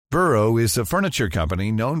Burrow is a furniture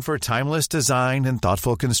company known for timeless design and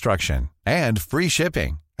thoughtful construction, and free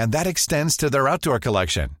shipping, and that extends to their outdoor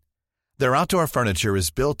collection. Their outdoor furniture is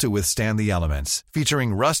built to withstand the elements,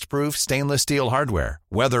 featuring rust-proof stainless steel hardware,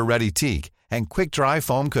 weather-ready teak, and quick-dry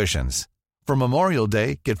foam cushions. For Memorial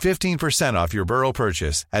Day, get 15% off your Burrow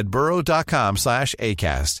purchase at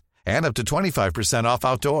burrow.com/ACAST, and up to 25% off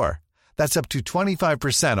outdoor. That's up to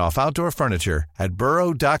 25% off outdoor furniture at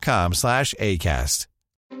burrow.com/ACAST.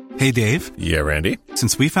 Hey, Dave. Yeah, Randy.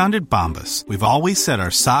 Since we founded Bombas, we've always said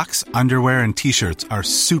our socks, underwear, and T-shirts are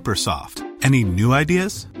super soft. Any new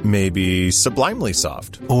ideas? Maybe sublimely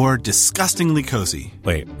soft. Or disgustingly cozy.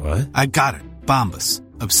 Wait, what? I got it. Bombas.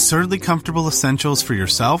 Absurdly comfortable essentials for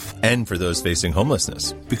yourself and for those facing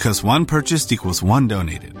homelessness. Because one purchased equals one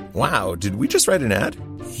donated. Wow, did we just write an ad?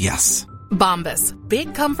 Yes. Bombas.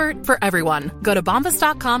 Big comfort for everyone. Go to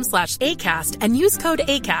bombas.com/ACAST and use code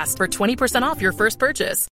ACAST for 20% off your first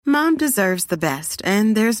purchase. Mom deserves the best,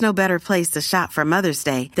 and there's no better place to shop for Mother's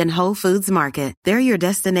Day than Whole Foods Market. They're your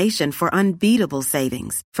destination for unbeatable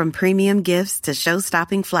savings, from premium gifts to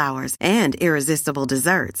show-stopping flowers and irresistible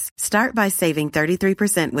desserts. Start by saving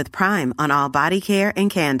 33% with Prime on all body care and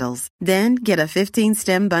candles. Then get a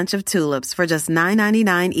 15-stem bunch of tulips for just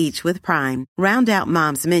 $9.99 each with Prime. Round out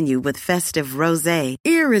Mom's menu with festive rosé,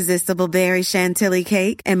 irresistible berry chantilly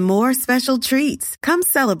cake, and more special treats. Come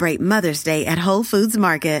celebrate Mother's Day at Whole Foods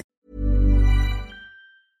Market.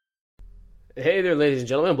 Hey there, ladies and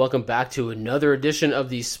gentlemen. Welcome back to another edition of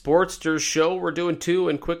the Sportster Show. We're doing two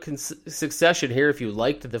in quick succession here. If you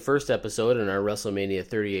liked the first episode in our WrestleMania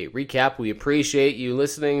 38 recap, we appreciate you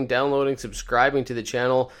listening, downloading, subscribing to the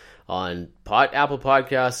channel on Apple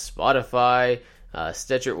Podcasts, Spotify,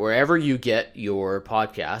 Stitcher, wherever you get your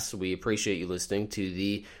podcasts. We appreciate you listening to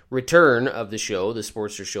the return of the show, the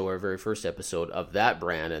Sportster Show, our very first episode of that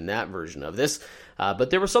brand and that version of this. But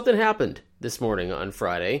there was something happened this morning on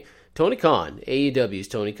Friday. Tony Khan, AEW's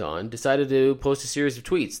Tony Khan, decided to post a series of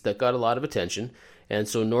tweets that got a lot of attention. And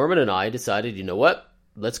so Norman and I decided, you know what?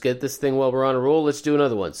 Let's get this thing while we're on a roll. Let's do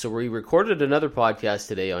another one. So we recorded another podcast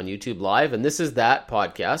today on YouTube Live, and this is that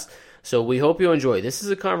podcast. So we hope you enjoy. This is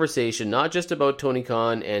a conversation not just about Tony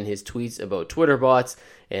Khan and his tweets about Twitter bots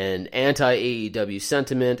and anti-AEW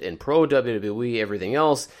sentiment and pro-WWE, everything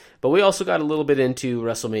else, but we also got a little bit into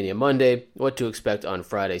WrestleMania Monday, what to expect on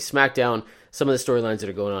Friday SmackDown, some of the storylines that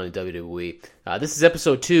are going on in WWE. This is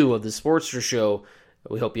episode 2 of the Sportster Show.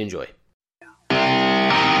 We hope you enjoy.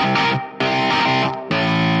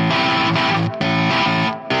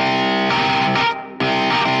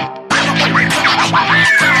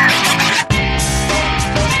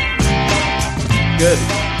 Good.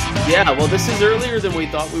 Yeah, well, this is earlier than we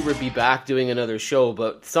thought we would be back doing another show,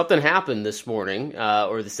 but something happened this morning,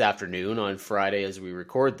 or this afternoon on Friday as we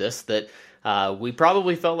record this, that we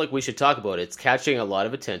probably felt like we should talk about it. It's catching a lot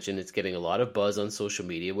of attention. It's getting a lot of buzz on social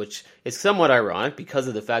media, which is somewhat ironic because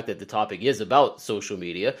of the fact that the topic is about social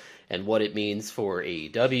media and what it means for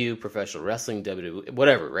AEW, professional wrestling, WWE,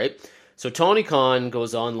 whatever, right? So Tony Khan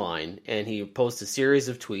goes online and he posts a series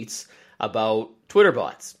of tweets about Twitter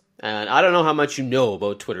bots. And I don't know how much you know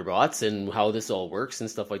about Twitter bots and how this all works and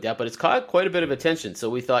stuff like that, but it's caught quite a bit of attention. So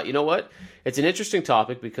we thought, you know what? It's an interesting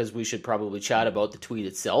topic because we should probably chat about the tweet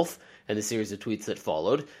itself and the series of tweets that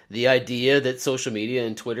followed. The idea that social media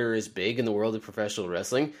and Twitter is big in the world of professional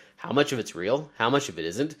wrestling. How much of it's real? How much of it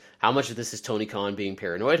isn't? How much of this is Tony Khan being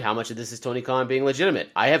paranoid? How much of this is Tony Khan being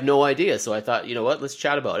legitimate? I have no idea. So I thought, you know what? Let's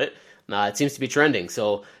chat about it. It seems to be trending.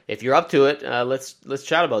 So if you're up to it, let's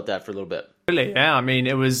chat about that for a little bit. Really? Yeah, I mean,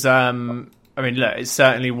 it was. Look, it's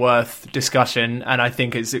certainly worth discussion, and I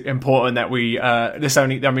think it's important that we. This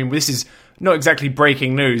is not exactly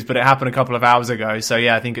breaking news, but it happened a couple of hours ago. So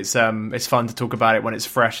yeah, I think it's fun to talk about it when it's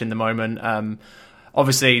fresh in the moment.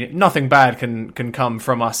 Obviously, nothing bad can come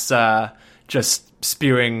from us just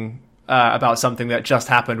spewing about something that just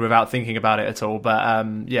happened without thinking about it at all. But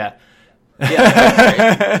yeah.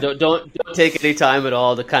 Yeah, don't take any time at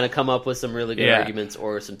all to kind of come up with some really good arguments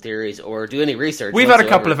or some theories or do any research. We've had a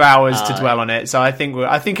couple of hours to dwell on it, so I think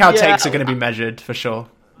our takes are going to be measured for sure.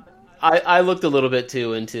 I looked a little bit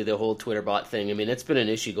too into the whole Twitter bot thing. I mean, it's been an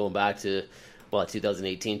issue going back to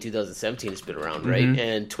 2018, 2017. It's been around, right? Mm-hmm.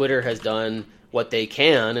 And Twitter has done what they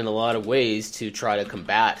can in a lot of ways to try to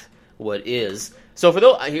combat what is. So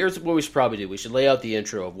here's what we should probably do. We should lay out the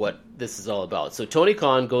intro of what this is all about. So Tony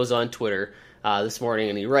Khan goes on Twitter this morning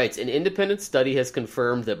and he writes, an independent study has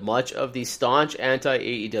confirmed that much of the staunch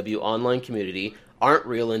anti-AEW online community aren't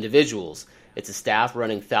real individuals. It's a staff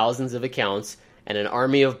running thousands of accounts and an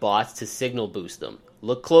army of bots to signal boost them.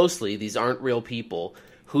 Look closely, these aren't real people.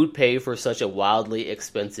 Who'd pay for such a wildly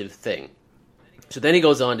expensive thing? So then he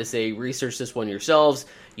goes on to say, research this one yourselves.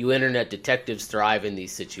 You internet detectives thrive in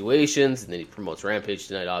these situations. And then he promotes Rampage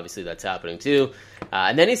tonight. Obviously, that's happening too.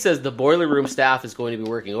 And then he says the Boiler Room staff is going to be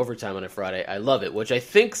working overtime on a Friday. I love it, which I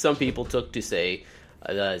think some people took to say,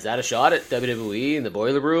 is that a shot at WWE and the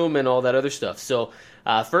Boiler Room and all that other stuff? So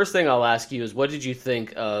first thing I'll ask you is, what did you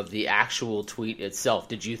think of the actual tweet itself?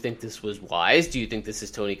 Did you think this was wise? Do you think this is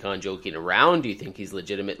Tony Khan joking around? Do you think he's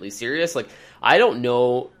legitimately serious? Like, I don't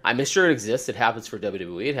know. I'm sure it exists. It happens for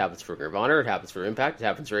WWE. It happens for Ring of Honor. It happens for Impact. It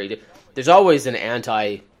happens for AEW. There's always an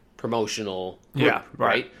anti-promotional group, Yeah,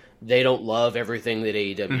 right. They don't love everything that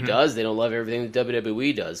AEW does. They don't love everything that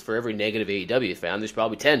WWE does. For every negative AEW fan, there's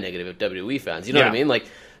probably 10 negative WWE fans. You know what I mean? Like,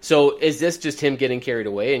 so is this just him getting carried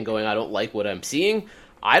away and going, I don't like what I'm seeing?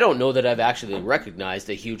 I don't know that I've actually recognized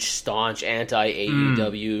a huge, staunch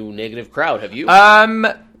anti-AEW negative crowd. Have you?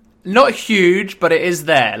 Not huge, but it is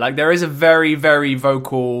there. Like, there is a very, very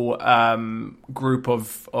vocal group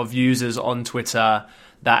of users on Twitter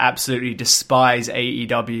that absolutely despise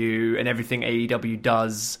AEW and everything AEW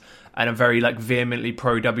does, and are very vehemently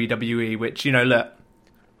pro WWE. Which, look,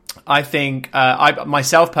 I think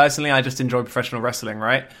myself personally, I just enjoy professional wrestling.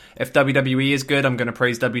 Right? If WWE is good, I'm going to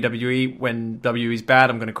praise WWE. When WWE is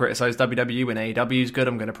bad, I'm going to criticize WWE. When AEW is good,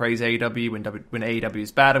 I'm going to praise AEW. When AEW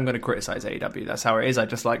is bad, I'm going to criticize AEW. That's how it is. I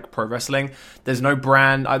just like pro wrestling. There's no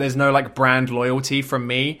brand. There's no brand loyalty from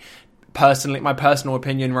me. Personally, my personal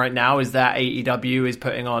opinion right now is that AEW is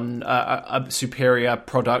putting on a superior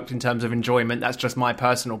product in terms of enjoyment. That's just my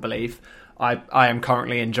personal belief. I am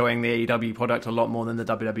currently enjoying the AEW product a lot more than the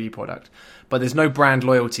WWE product, but there's no brand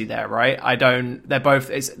loyalty there, right?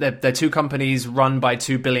 They're two companies run by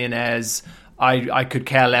two billionaires. I could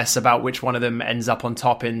care less about which one of them ends up on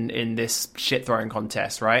top in this shit throwing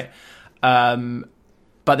contest, right? But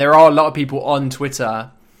there are a lot of people on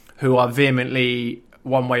Twitter who are vehemently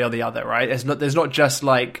one way or the other, right? There's not just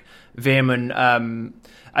vehement. And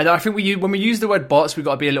I think when we use the word bots, we've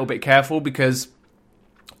got to be a little bit careful, because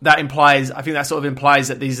that sort of implies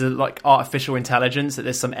that these are artificial intelligence, that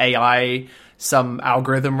there's some AI, some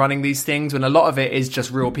algorithm running these things, when a lot of it is just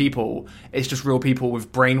real people. It's just real people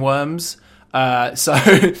with brain worms. So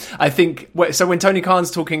I think, when Tony Khan's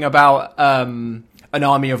talking about an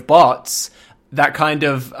army of bots, that kind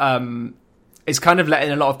of is kind of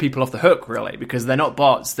letting a lot of people off the hook, really, because they're not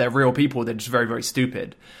bots, they're real people, they're just very, very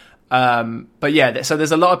stupid. But yeah, so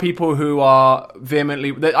there's a lot of people who are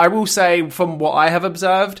vehemently. I will say, from what I have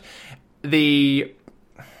observed, there's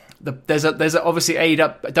obviously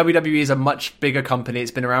WWE is a much bigger company.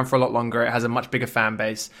 It's been around for a lot longer. It has a much bigger fan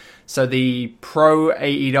base. So the pro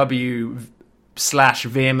AEW /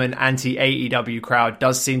 vehement anti AEW crowd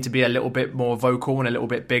does seem to be a little bit more vocal and a little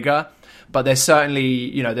bit bigger. But there's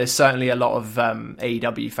certainly a lot of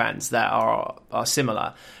AEW fans that are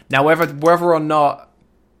similar. Now, whether or not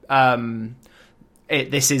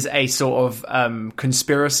this is a sort of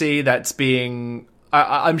conspiracy that's being,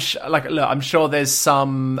 I'm sure there's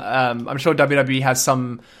some. I'm sure WWE has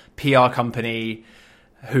some PR company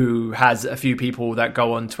who has a few people that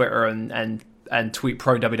go on Twitter and tweet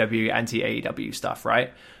pro WWE, anti AEW stuff,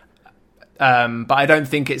 right? But I don't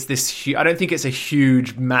think it's I don't think it's a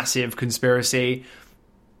huge, massive conspiracy.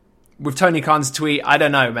 With Tony Khan's tweet, I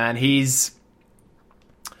don't know, man. I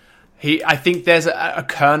think there's a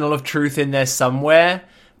kernel of truth in there somewhere,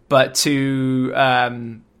 but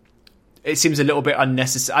it seems a little bit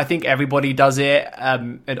unnecessary. I think everybody does it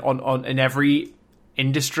in every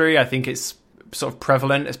industry. I think it's sort of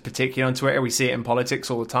prevalent, as particularly on Twitter. We see it in politics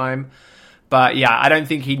all the time. But yeah, I don't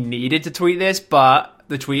think he needed to tweet this, but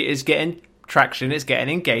the tweet is getting traction, it's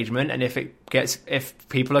getting engagement, and if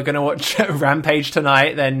people are going to watch Rampage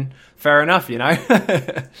tonight, then fair enough,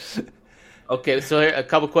 Okay, so a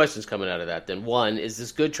couple questions coming out of that then. One, is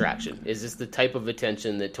this good traction? Is this the type of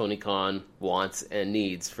attention that Tony Khan wants and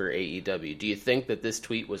needs for AEW? Do you think that this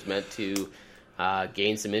tweet was meant to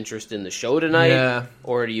gain some interest in the show tonight? Yeah.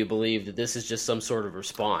 Or do you believe that this is just some sort of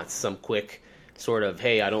response, some quick sort of,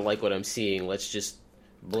 hey, I don't like what I'm seeing, let's just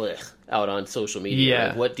out on social media? Yeah.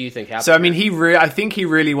 Like, what do you think happened? So, I mean, I think he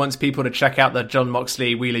really wants people to check out the Jon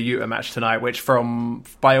Moxley Wheeler Yuta match tonight, which,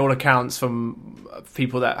 by all accounts, from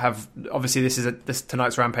people that have, obviously this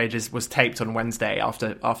tonight's Rampage was taped on Wednesday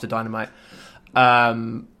after Dynamite.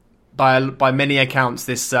 By many accounts,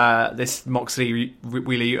 this Moxley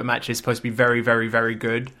Wheeler Yuta match is supposed to be very, very, very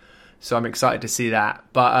good. So I'm excited to see that.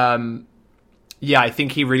 But yeah, I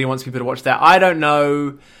think he really wants people to watch that. I don't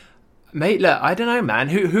know. Mate, look, I don't know, man.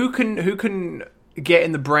 Who can get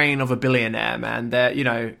in the brain of a billionaire, man?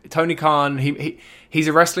 Tony Khan, he's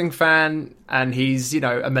a wrestling fan, and he's,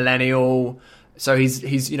 a millennial. So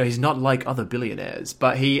he's not like other billionaires,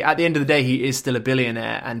 but at the end of the day, he is still a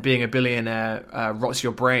billionaire, and being a billionaire rots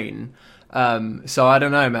your brain. So I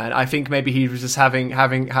don't know, man. I think maybe he was just having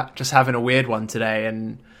a weird one today,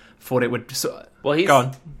 and thought it would. Well,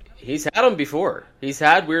 he's had them before. He's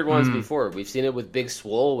had weird ones before. We've seen it with Big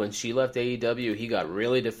Swole when she left AEW. He got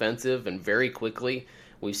really defensive and very quickly.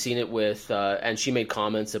 We've seen it with, and she made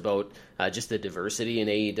comments about just the diversity in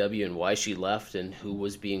AEW and why she left and who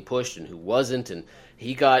was being pushed and who wasn't. And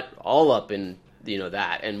he got all up in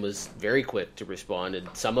that and was very quick to respond. And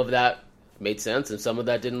some of that made sense, and some of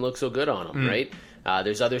that didn't look so good on him. Right?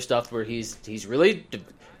 There's other stuff where he's really.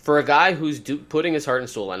 For a guy who's putting his heart and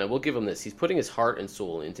soul, and I will give him this, he's putting his heart and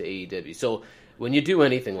soul into AEW. So when you do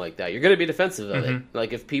anything like that, you're going to be defensive of it.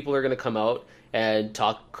 Like if people are going to come out and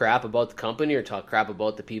talk crap about the company or talk crap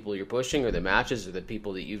about the people you're pushing or the matches or the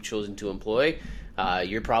people that you've chosen to employ,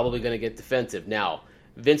 you're probably going to get defensive. Now,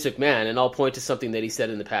 Vince McMahon, and I'll point to something that he said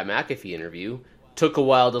in the Pat McAfee interview, took a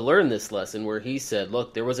while to learn this lesson where he said,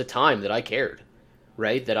 look, there was a time that I cared.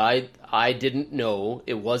 Right, that I didn't know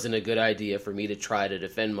it wasn't a good idea for me to try to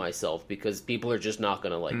defend myself because people are just not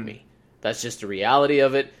going to like me. That's just the reality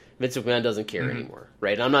of it. Vince McMahon doesn't care anymore,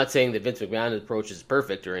 right? I'm not saying that Vince McMahon's approach is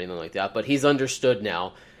perfect or anything like that, but he's understood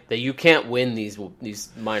now that you can't win these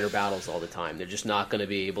minor battles all the time. They're just not going to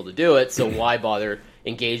be able to do it, so why bother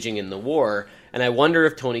engaging in the war? And I wonder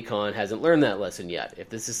if Tony Khan hasn't learned that lesson yet. If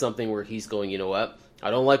this is something where he's going, you know what? I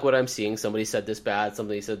don't like what I'm seeing. Somebody said this bad.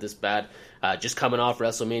 Somebody said this bad. Just coming off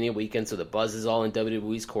WrestleMania weekend, so the buzz is all in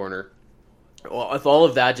WWE's corner. Well, if all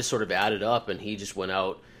of that just sort of added up and he just went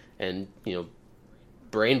out and,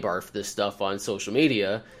 brain barfed this stuff on social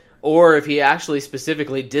media, or if he actually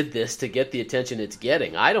specifically did this to get the attention it's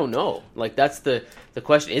getting, I don't know. Like, that's the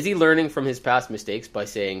question. Is he learning from his past mistakes by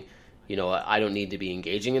saying, I don't need to be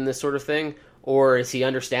engaging in this sort of thing? Or is he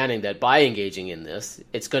understanding that by engaging in this,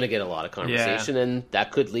 it's going to get a lot the and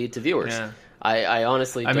that could lead to viewers? Yeah. I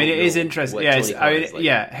honestly don't know. It is interesting.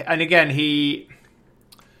 Yeah, and again, the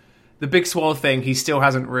Big Swole thing, he still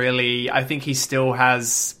hasn't really. I think he still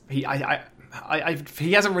has. He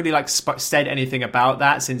hasn't really said anything about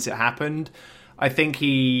that since it happened. I think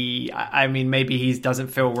maybe he doesn't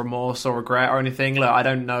feel remorse or regret or anything. Look, I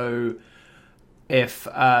don't know if.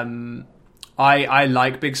 I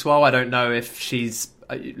like Big Swole. I don't know if she's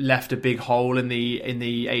left a big hole in the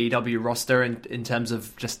AEW roster in terms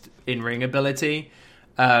of just in-ring ability.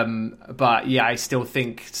 But yeah, I still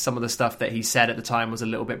think some of the stuff that he said at the time was a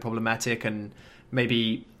little bit problematic and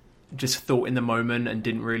maybe just thought in the moment and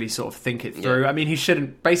didn't really sort of think it through. Yeah. I mean, he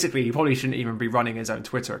probably shouldn't even be running his own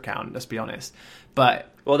Twitter account, let's be honest.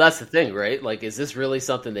 But well, that's the thing, right? Like, is this really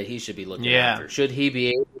something that he should be looking after? Should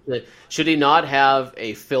he not have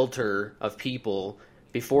a filter of people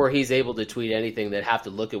before he's able to tweet anything that have to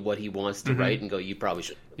look at what he wants to write and go, you probably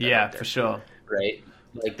should. Yeah, for sure. Right?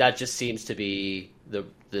 Like, that just seems to be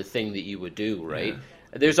the thing that you would do, right? Yeah.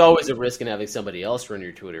 There's always a risk in having somebody else run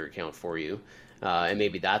your Twitter account for you. And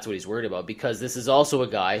maybe that's what he's worried about, because this is also a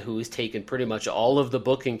guy who's taken pretty much all of the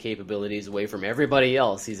booking capabilities away from everybody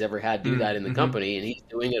else he's ever had do that in the company, and he's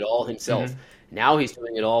doing it all himself. Now he's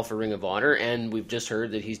doing it all for Ring of Honor, and we've just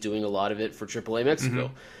heard that he's doing a lot of it for AAA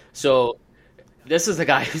Mexico. So this is a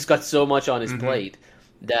guy who's got so much on his plate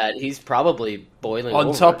that he's probably boiling over.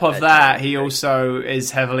 On top of that, he also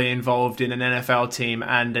is heavily involved in an NFL team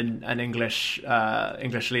and an English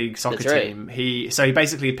league soccer team. He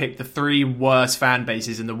basically picked the three worst fan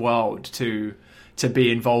bases in the world to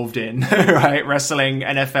be involved in, right? Wrestling,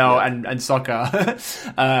 NFL, and soccer.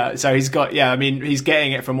 So he's got, he's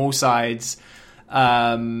getting it from all sides.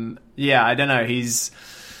 I don't know. He's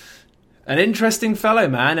an interesting fellow,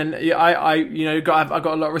 man, and I've got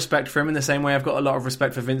a lot of respect for him in the same way I've got a lot of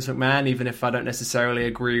respect for Vince McMahon, even if I don't necessarily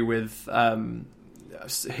agree with him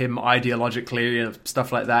ideologically and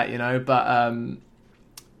stuff like that, But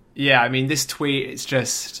this tweet, it's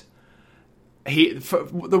just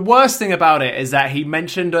the worst thing about it is that he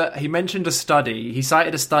mentioned a study. He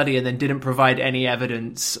cited a study and then didn't provide any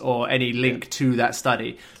evidence or any link to that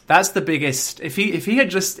study. That's the biggest. If he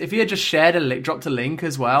had just shared a link, dropped a link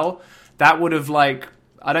as well, that would have, I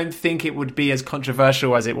don't think it would be as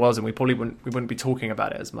controversial as it was, and we wouldn't be talking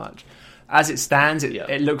about it as much. As it stands,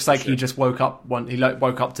 it looks like he just woke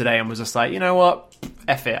up today and was just like, you know what,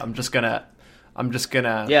 F it, I'm just gonna.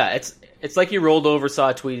 Yeah, it's like he rolled over, saw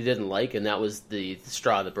a tweet he didn't like, and that was the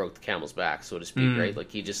straw that broke the camel's back, so to speak, right?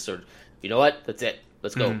 Like, he just sort of, you know what, that's it,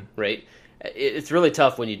 let's go, right? It's really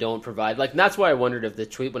tough when you don't provide, and that's why I wondered if the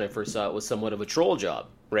tweet when I first saw it was somewhat of a troll job,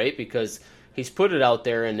 right? Because he's put it out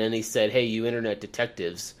there, and then he said, hey, you internet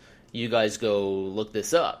detectives, you guys go look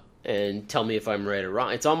this up, and tell me if I'm right or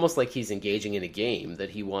wrong. It's almost like he's engaging in a game that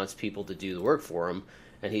he wants people to do the work for him,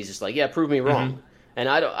 and he's just like, yeah, prove me wrong. And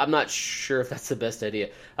I'm not sure if that's the best idea.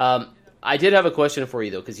 I did have a question for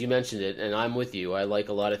you, though, because you mentioned it, and I'm with you. I like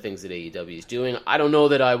a lot of things that AEW is doing. I don't know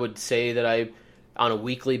that I would say that I, on a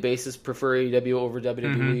weekly basis, prefer AEW over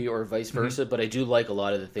WWE or vice versa, but I do like a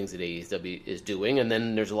lot of the things that AEW is doing, and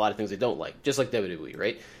then there's a lot of things I don't like, just like WWE,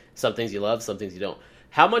 right? Some things you love, some things you don't.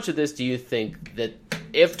 How much of this do you think that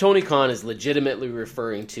if Tony Khan is legitimately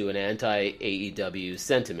referring to an anti-AEW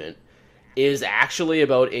sentiment, is actually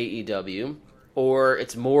about AEW, or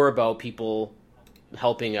it's more about people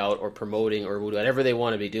helping out or promoting or whatever they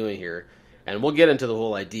want to be doing here? And we'll get into the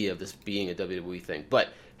whole idea of this being a WWE thing. But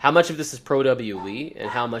how much of this is pro-WWE and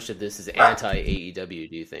how much of this is anti-AEW,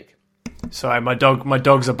 do you think? Sorry, my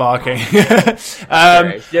dogs are barking. Didn't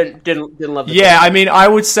love the Yeah, I mean,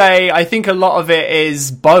 I think a lot of it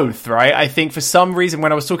is both, right? I think for some reason,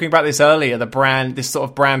 when I was talking about this earlier, this sort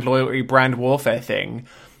of brand loyalty, brand warfare thing,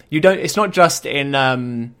 it's not just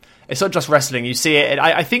wrestling. You see it.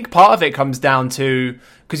 I think part of it comes down to,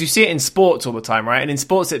 because you see it in sports all the time, right? And in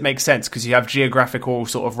sports, it makes sense because you have geographical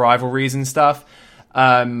sort of rivalries and stuff.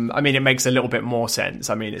 I mean, it makes a little bit more sense.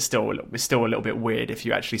 I mean, it's still a little bit weird if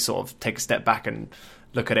you actually sort of take a step back and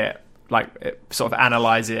look at it, sort of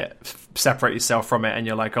analyze it, separate yourself from it, and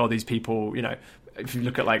you're like, oh, these people, if you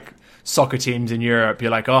look at like soccer teams in Europe,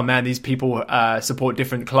 you're like, oh man, these people support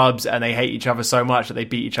different clubs and they hate each other so much that they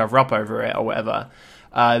beat each other up over it or whatever.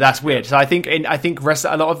 That's weird. So I think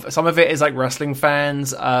some of it is like wrestling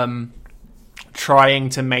fans trying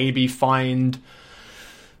to maybe find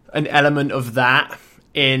an element of that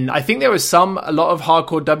in. I think there was a lot of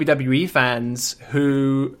hardcore WWE fans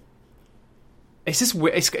who,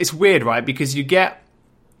 it's weird, right? Because you get,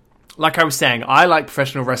 like I was saying, I like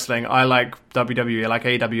professional wrestling, I like WWE, I like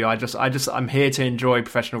AEW. I'm here to enjoy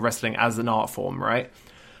professional wrestling as an art form, right?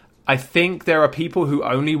 I think there are people who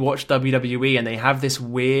only watch WWE and they have this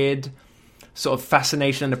weird sort of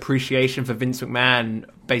fascination and appreciation for Vince McMahon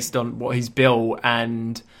based on what he's built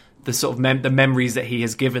and the sort of the memories that he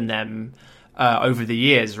has given them over the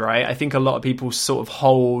years, right? I think a lot of people sort of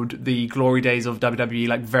hold the glory days of WWE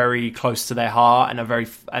like very close to their heart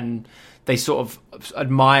and they sort of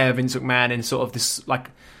admire Vince McMahon in sort of this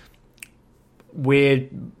like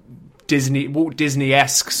weird Walt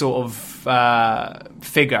Disney-esque sort of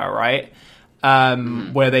figure, right?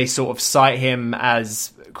 Where they sort of cite him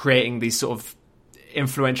as creating these sort of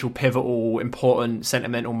influential, pivotal, important,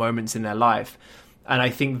 sentimental moments in their life. And I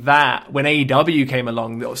think that when AEW came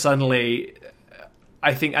along, suddenly,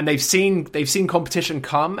 I think, and they've seen competition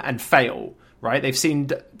come and fail, right? They've seen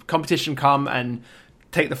competition come and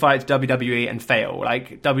take the fight to WWE and fail,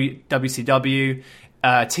 like WCW,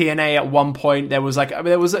 TNA. At one point, there was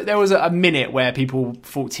a minute where people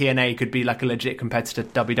thought TNA could be like a legit competitor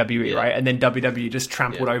to WWE, right? And then WWE just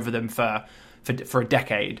trampled over them for a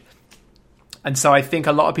decade. And so I think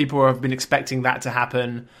a lot of people have been expecting that to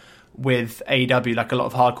happen with AEW, like a lot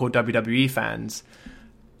of hardcore WWE fans.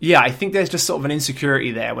 Yeah, I think there's just sort of an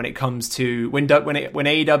insecurity there when it comes to when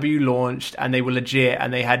AEW launched and they were legit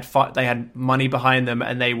and they had money behind them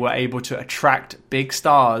and they were able to attract big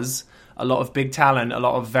stars, a lot of big talent, a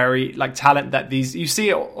lot of very like talent that you see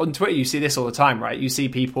it on Twitter. You see this all the time, right? You see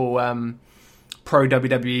people, pro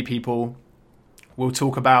WWE people, will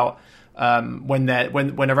talk about. When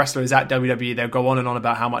a wrestler is at WWE, they'll go on and on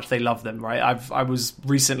about how much they love them, right? I was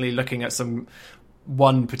recently looking at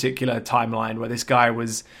one particular timeline where this guy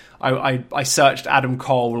was, I searched Adam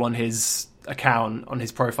Cole on his account, on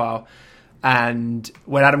his profile, and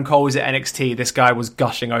when Adam Cole was at NXT, this guy was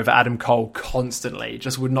gushing over Adam Cole constantly,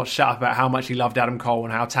 just would not shut up about how much he loved Adam Cole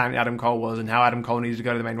and how talented Adam Cole was and how Adam Cole needed to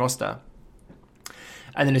go to the main roster.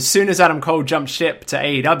 And then as soon as Adam Cole jumped ship to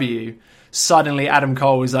AEW, suddenly Adam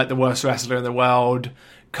Cole is like the worst wrestler in the world,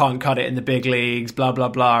 can't cut it in the big leagues, blah, blah,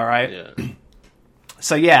 blah, right? Yeah.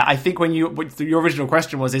 So yeah, I think when your original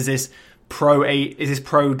question was, is this pro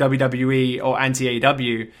WWE or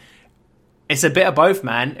anti-AEW? It's a bit of both,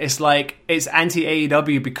 man. It's like, it's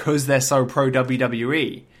anti-AEW because they're so pro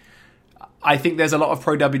WWE. I think there's a lot of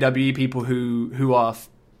pro WWE people who are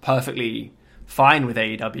perfectly fine with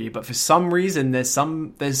AEW, but for some reason there's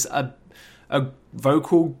a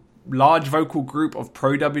large vocal group of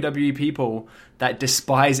pro WWE people that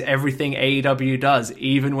despise everything AEW does,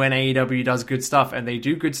 even when AEW does good stuff, and they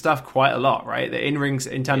do good stuff quite a lot, right? The in-rings,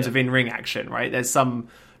 in terms of in-ring action, right? There's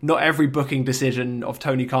not every booking decision of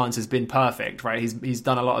Tony Khan's has been perfect, right? He's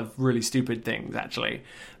done a lot of really stupid things, actually,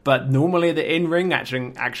 but normally the in-ring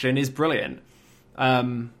action is brilliant.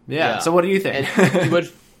 So what do you think?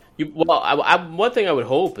 One thing I would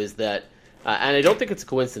hope is that And I don't think it's a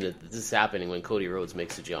coincidence that this is happening when Cody Rhodes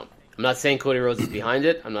makes a jump. I'm not saying Cody Rhodes is behind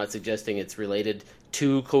it. I'm not suggesting it's related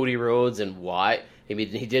to Cody Rhodes and why. I mean,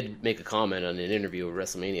 he did make a comment on an interview at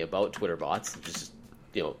WrestleMania about Twitter bots, just,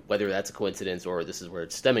 whether that's a coincidence or this is where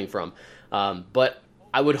it's stemming from. But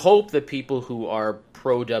I would hope that people who are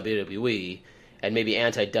pro WWE and maybe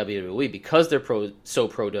anti WWE, because they're so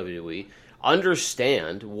pro WWE,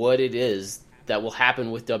 understand what it is that will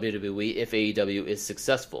happen with WWE if AEW is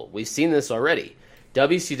successful. We've seen this already.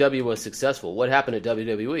 WCW was successful. What happened to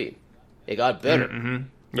WWE? It got better,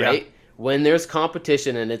 right? Yeah. When there's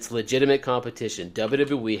competition and it's legitimate competition,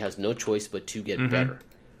 WWE has no choice but to get better,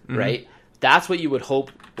 right? That's what you would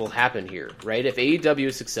hope will happen here, right? If AEW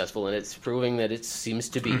is successful, and it's proving that it seems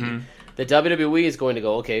to be, the WWE is going to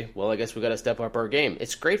go, okay, well, I guess we got to step up our game.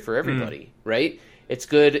 It's great for everybody, right? It's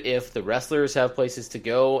good if the wrestlers have places to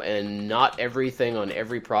go, and not everything on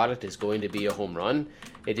every product is going to be a home run.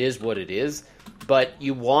 It is what it is. But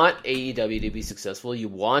you want AEW to be successful. You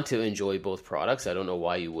want to enjoy both products. I don't know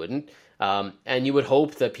why you wouldn't. And you would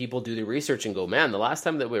hope that people do the research and go, man, the last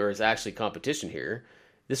time that there was actually competition here,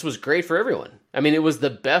 this was great for everyone. I mean, it was the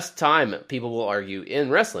best time, people will argue, in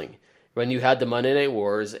wrestling. When you had the Monday Night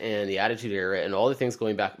Wars and the Attitude Era and all the things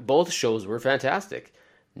going back, both shows were fantastic.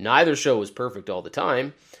 Neither show was perfect all the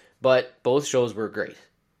time, but both shows were great,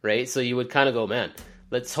 right? So you would kind of go, man,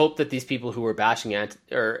 let's hope that these people who are bashing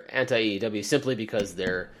anti-AEW simply because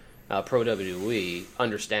they're pro-WWE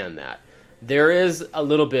understand that. There is a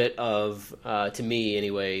little bit of, to me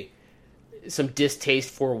anyway, some distaste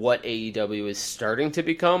for what AEW is starting to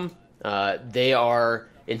become. They are,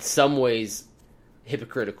 in some ways,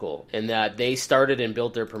 hypocritical in that they started and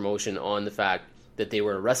built their promotion on the fact that they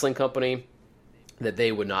were a wrestling company, that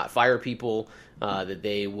they would not fire people, that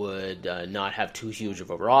they would not have too huge of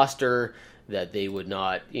a roster, that they would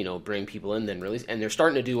not, bring people in then release. And they're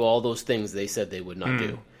starting to do all those things they said they would not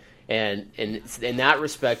do. And in that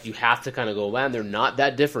respect, you have to kind of go, man, they're not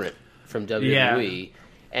that different from WWE. Yeah.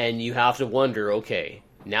 And you have to wonder, okay,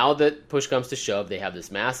 now that push comes to shove, they have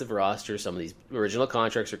this massive roster. Some of these original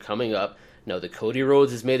contracts are coming up. Now that Cody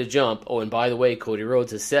Rhodes has made a jump. Oh, and by the way, Cody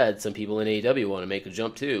Rhodes has said some people in AEW want to make a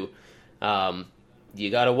jump too. You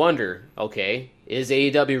got to wonder, okay, is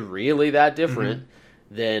AEW really that different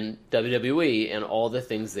than WWE and all the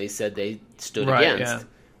things they said they stood against? Yeah.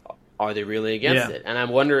 Are they really against it? And I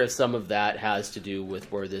wonder if some of that has to do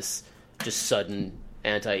with where this just sudden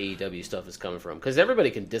anti-AEW stuff is coming from. Because everybody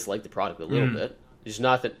can dislike the product a little bit. There's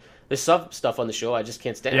not that there's some stuff on the show I just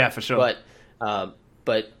can't stand. Yeah, for sure.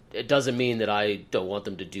 But it doesn't mean that I don't want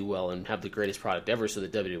them to do well and have the greatest product ever. So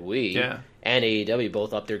that WWE and AEW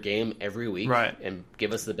both up their game every week and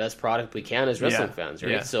give us the best product we can as wrestling fans,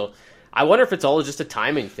 right? Yeah. So I wonder if it's all just a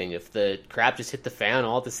timing thing. If the crap just hit the fan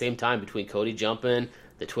all at the same time between Cody jumping,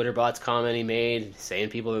 the Twitter bots comment he made, saying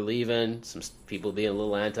people are leaving, some people being a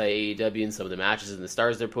little anti-AEW in some of the matches and the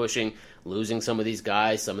stars they're pushing, losing some of these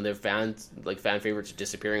guys, some of their fans, like fan favorites, are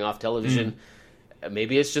disappearing off television.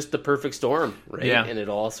 Maybe it's just the perfect storm, right? Yeah. And it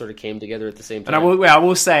all sort of came together at the same time. And I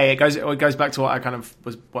will say, it goes back to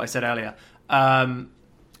what I said earlier.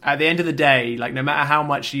 At the end of the day, like, no matter how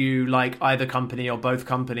much you like either company or both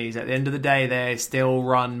companies, at the end of the day, they're still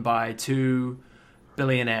run by two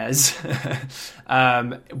billionaires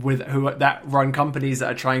that run companies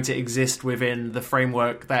that are trying to exist within the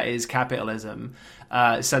framework that is capitalism.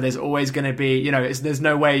 So there's always going to be, there's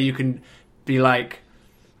no way you can be like.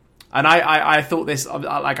 And I thought this,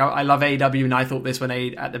 like, I love AEW, and I thought this when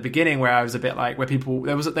at the beginning, where I was a bit like, where people,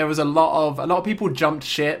 there was a lot of people jumped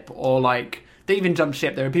ship, or like they even jumped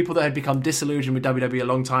ship. There were people that had become disillusioned with WWE a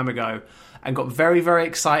long time ago and got very, very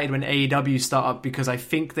excited when AEW started up, because I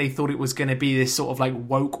think they thought it was going to be this sort of like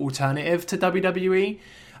woke alternative to WWE.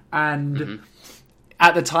 And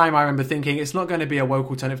at the time, I remember thinking it's not going to be a woke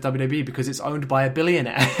alternative to WWE because it's owned by a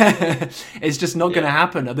billionaire. It's just not going to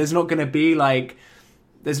happen. There's not going to be like.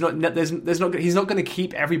 He's not going to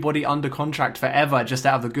keep everybody under contract forever just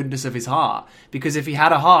out of the goodness of his heart, because if he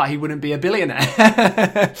had a heart, he wouldn't be a billionaire.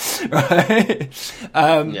 Right?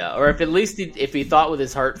 Or if at least if he thought with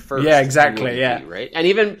his heart first. Yeah, exactly. Yeah, right. And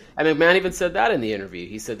McMahon even said that in the interview.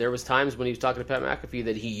 He said there was times when he was talking to Pat McAfee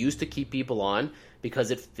that he used to keep people on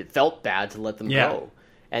because it felt bad to let them go.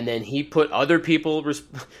 And then he put other people.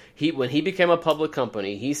 When he became a public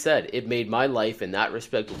company, he said it made my life in that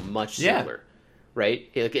respect much simpler. Yeah. Right?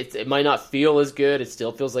 It might not feel as good. It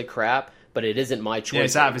still feels like crap, but it isn't my choice. Yeah,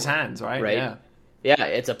 it's out of his hands, right? Yeah,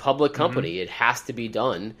 it's a public company. It has to be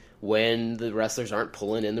done when the wrestlers aren't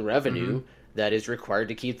pulling in the revenue that is required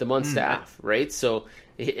to keep them on staff, right? So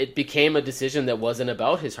it became a decision that wasn't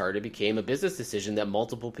about his heart. It became a business decision that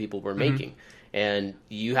multiple people were making. And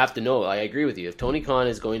you have to know, I agree with you, if Tony Khan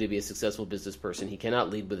is going to be a successful business person, he cannot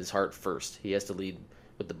lead with his heart first. He has to lead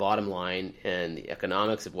with the bottom line and the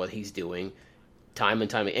economics of what he's doing time and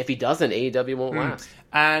time. If he doesn't, AEW won't last.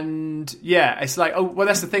 And yeah, it's like, oh, well,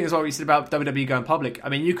 that's the thing as well, we said about WWE going public. I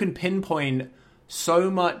mean, you can pinpoint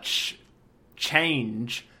so much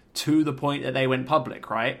change to the point that they went public,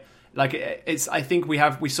 right? Like, it's, I think we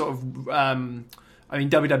sort of, I mean,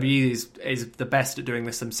 WWE is the best at doing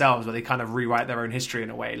this themselves, where they kind of rewrite their own history in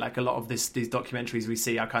a way. Like, a lot of these documentaries we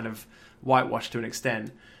see are kind of whitewashed to an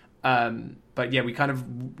extent. But yeah, we kind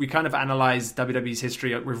of analyze WWE's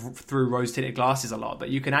history through rose-tinted glasses a lot. But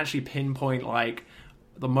you can actually pinpoint, like,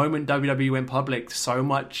 the moment WWE went public, so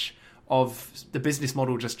much of the business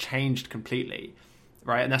model just changed completely,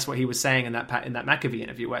 right? And that's what he was saying in that McAfee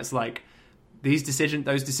interview, where it's like, those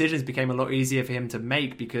decisions became a lot easier for him to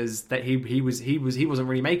make because that he wasn't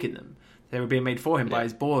really making them. They were being made for him by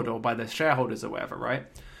his board or by the shareholders or whatever, right?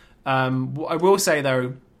 I will say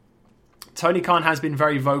though, Tony Khan has been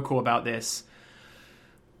very vocal about this,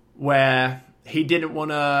 where he didn't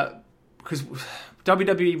want to, because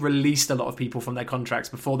WWE released a lot of people from their contracts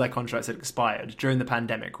before their contracts had expired during the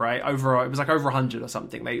pandemic, right? It was like over 100 or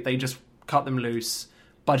something. They just cut them loose,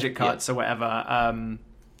 budget cuts or whatever.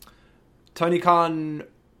 Tony Khan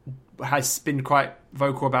has been quite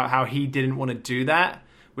vocal about how he didn't want to do that,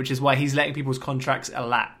 which is why he's letting people's contracts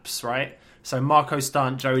elapse, right? So Marco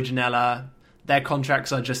Stunt, Joey Janela, their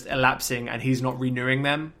contracts are just elapsing and he's not renewing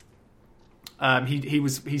them.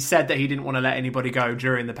 He said that he didn't want to let anybody go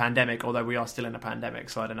during the pandemic, although we are still in a pandemic,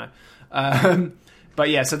 so I don't know. But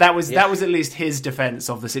yeah, so that was at least his defense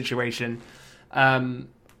of the situation.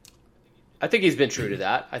 I think he's been true to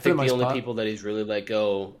that. I think the only part. people that he's really let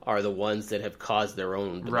go are the ones that have caused their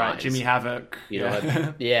own demise. Right, Jimmy Havoc. You know,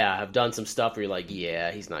 have done some stuff where you're like,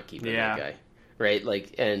 he's not keeping that guy. Right?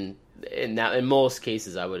 Like, and in most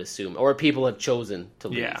cases, I would assume, or people have chosen to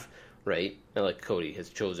leave. Right? And like Cody has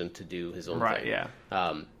chosen to do his own thing. Right, yeah.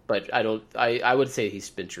 But I would say he's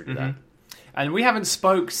been true to that. And we haven't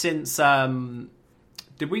spoke since...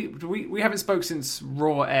 We haven't spoke since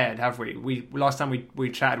Raw aired, have we? Last time we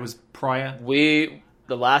chatted was prior. The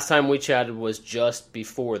last time we chatted was just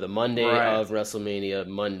before the Monday of WrestleMania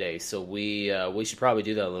Monday, so we should probably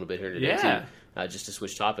do that a little bit here today too, just to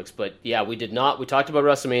switch topics. But yeah, we did not. We talked about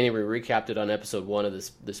WrestleMania. We recapped it on episode 1 of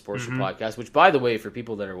the Sports Show podcast. Which, by the way, for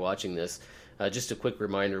people that are watching this, just a quick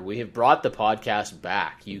reminder: we have brought the podcast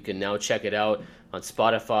back. You can now check it out on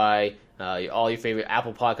Spotify. All your favorite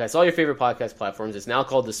Apple Podcasts, all your favorite podcast platforms. It's now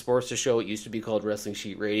called The Sportster Show. It used to be called Wrestling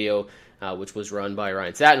Sheet Radio, which was run by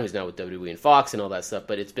Ryan Satin, who's now with WWE and Fox and all that stuff.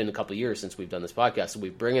 But it's been a couple of years since we've done this podcast, so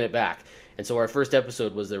we're bringing it back. And so our first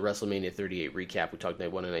episode was the WrestleMania 38 recap. We talked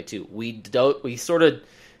night 1 and night 2. We sort of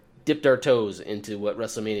dipped our toes into what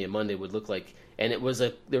WrestleMania Monday would look like. And there was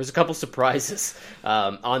a couple surprises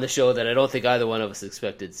on the show that I don't think either one of us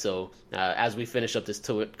expected. So as we finish up this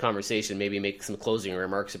conversation, maybe make some closing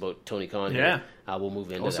remarks about Tony Khan. Yeah, we'll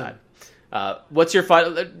move into that. What's your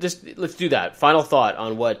final? Let's do that. Final thought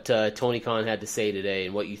on what Tony Khan had to say today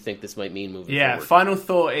and what you think this might mean moving forward. Final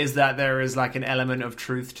thought is that there is like an element of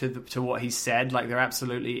truth to what he said. Like there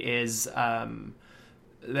absolutely is.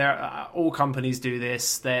 All companies do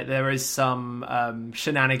this. There is some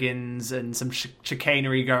shenanigans and some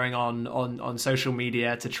chicanery going on social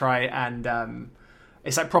media to try and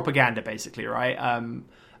it's like propaganda basically, right?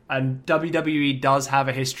 And WWE does have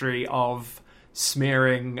a history of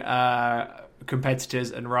smearing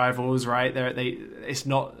competitors and rivals, right? It's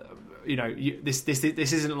not, this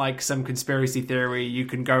isn't like some conspiracy theory. You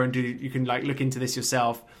can go and you can like look into this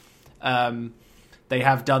yourself. They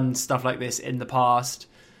have done stuff like this in the past.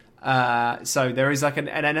 So there is like an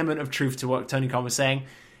element of truth to what Tony Khan was saying.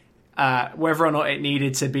 Whether or not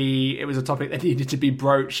it was a topic that needed to be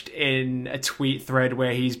broached in a tweet thread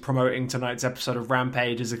where he's promoting tonight's episode of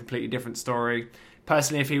Rampage is a completely different story.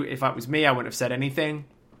 Personally, if that was me, I wouldn't have said anything.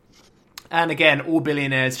 And again, all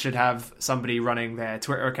billionaires should have somebody running their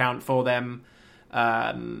Twitter account for them.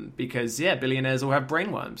 Because billionaires all have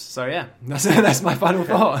brainworms. So yeah, that's my final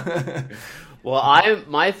thought. Well,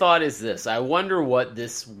 my thought is this. I wonder what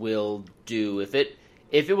this will do if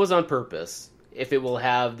it was on purpose, if it will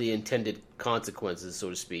have the intended consequences,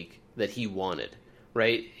 so to speak, that he wanted,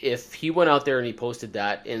 right? If he went out there and he posted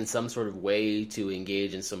that in some sort of way to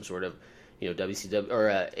engage in some sort of, WCW or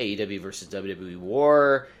AEW versus WWE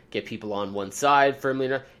war, get people on one side firmly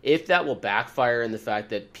enough, if that will backfire in the fact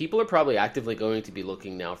that people are probably actively going to be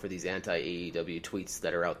looking now for these anti-AEW tweets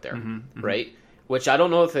that are out there, right? which I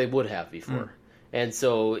don't know if they would have before. And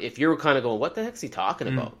so if you're kind of going, what the heck's he talking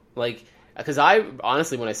about? Like, because I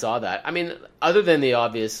honestly, when I saw that, I mean, other than the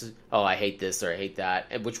obvious, oh, I hate this or I hate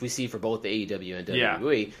that, which we see for both the AEW and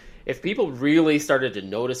WWE, if people really started to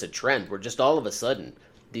notice a trend where just all of a sudden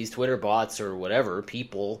these Twitter bots or whatever,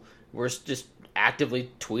 people were just actively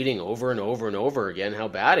tweeting over and over and over again how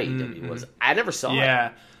bad AEW was. I never saw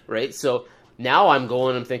it, right? So now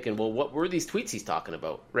I'm thinking, well, what were these tweets he's talking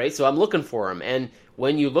about, right? So I'm looking for them, and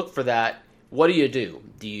when you look for that, what do?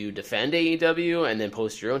 Do you defend AEW and then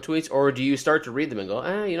post your own tweets, or do you start to read them and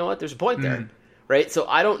go, you know what, there's a point there, right? So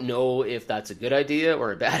I don't know if that's a good idea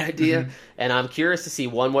or a bad idea, and I'm curious to see,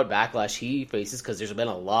 one, what backlash he faces, because there's been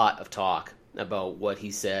a lot of talk about what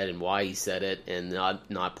he said and why he said it, and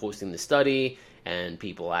not posting the study, and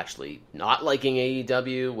people actually not liking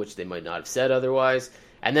AEW, which they might not have said otherwise.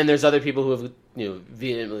 And then there's other people who have,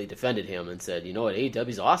 vehemently defended him and said, you know what,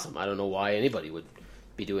 AEW's awesome. I don't know why anybody would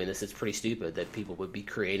be doing this. It's pretty stupid that people would be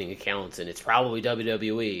creating accounts, and it's probably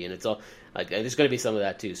WWE, and it's all like, there's going to be some of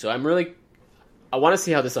that too. So I want to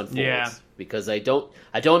see how this unfolds, because I don't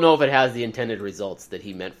know if it has the intended results that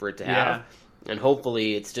he meant for it to have. And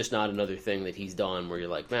hopefully it's just not another thing that he's done where you're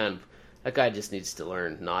like, man, that guy just needs to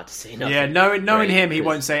learn not to say nothing. Yeah, knowing him, he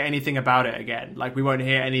won't say anything about it again. Like, we won't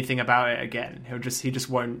hear anything about it again. He just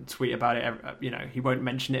won't tweet about it. He won't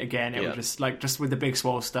mention it again. It will just with the Big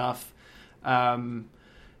Swole stuff. I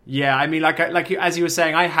mean, like as you were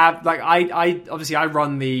saying, I obviously I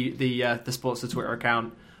run the Sports Twitter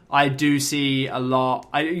account. I do see a lot.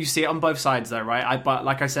 You see it on both sides, though, right? But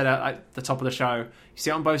like I said at the top of the show, you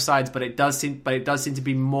see it on both sides. But it does seem to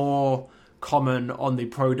be more common on the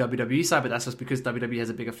pro WWE side. But that's just because WWE has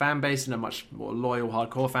a bigger fan base and a much more loyal,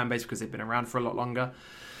 hardcore fan base, because they've been around for a lot longer.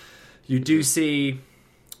 You do see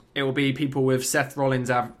it will be people with Seth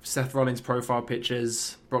Rollins profile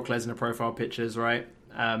pictures, Brock Lesnar profile pictures, right?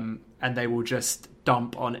 And they will just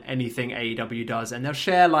dump on anything AEW does, and they'll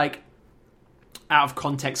share like out of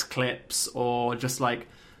context clips, or just like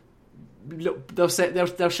they'll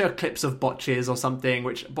share clips of botches or something,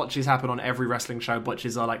 which botches happen on every wrestling show.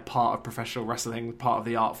 Botches are like part of professional wrestling, part of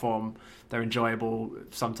the art form. They're enjoyable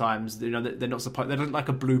sometimes. They're not supposed. They're not like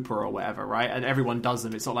a blooper or whatever, right? And everyone does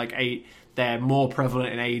them. It's not like they're more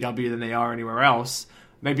prevalent in AEW than they are anywhere else.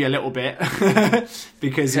 Maybe a little bit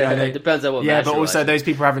because it depends on what. Yeah, but also those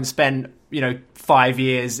people haven't spent 5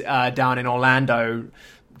 years down in Orlando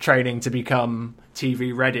training to become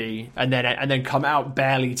TV ready, and then come out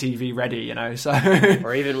barely TV ready, So,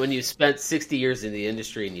 or even when you spent 60 years in the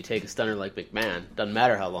industry and you take a stunner like McMahon, doesn't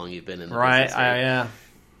matter how long you've been in the business. Yeah.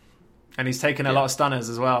 And he's taken a lot of stunners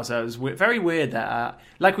as well, so it was very weird that,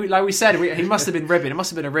 like we said, he must have been ribbing. It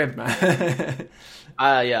must have been a rib, man.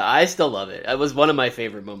 I still love it. It was one of my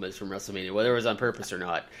favorite moments from WrestleMania, whether it was on purpose or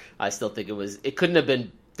not. I still think it couldn't have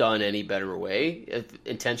been done any better way, if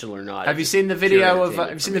intentional or not. Have you seen the video of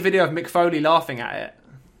Mick Foley laughing at it?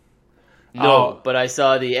 No, but I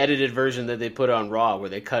saw the edited version that they put on Raw, where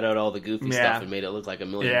they cut out all the goofy stuff and made it look like $1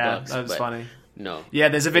 million. Yeah, that was funny. No. Yeah,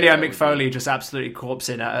 there's a video of Mick Foley just absolutely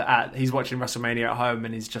corpsing he's watching WrestleMania at home,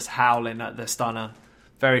 and he's just howling at the stunner.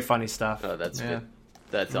 Very funny stuff. Oh, that's good.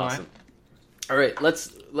 That's awesome. All right,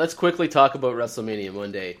 let's quickly talk about WrestleMania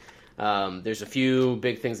Monday. There's a few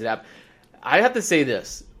big things that happened. I have to say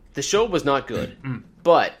this. The show was not good,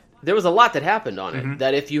 but there was a lot that happened on it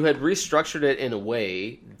that if you had restructured it in a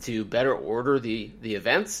way to better order the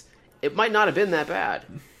events, it might not have been that bad.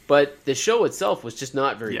 But the show itself was just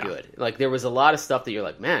not very good. Like, there was a lot of stuff that you're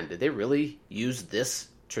like, man, did they really use this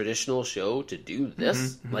traditional show to do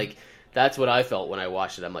this? Like, that's what I felt when I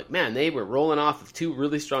watched it. I'm like, man, they were rolling off of 2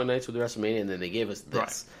 really strong nights with WrestleMania, and then they gave us this.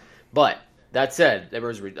 Right. But that said, there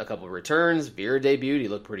was a couple of returns. Veer debuted. He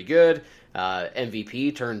looked pretty good.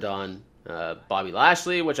 MVP turned on Bobby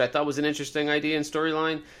Lashley, which I thought was an interesting idea and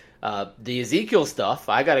storyline. The Ezekiel stuff,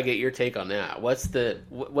 I got to get your take on that.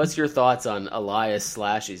 What's your thoughts on Elias /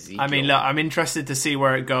 Ezekiel? I mean, look, I'm interested to see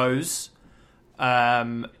where it goes.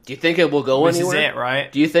 Do you think it will go anywhere? This is it,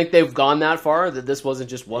 right? Do you think they've gone that far, that this wasn't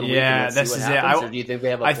just 1 week? Yeah, this is it. Or do you think they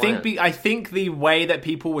have a plan? I think the way that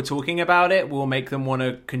people were talking about it will make them want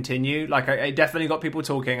to continue. Like, I definitely got people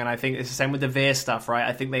talking, and I think it's the same with the Veer stuff, right?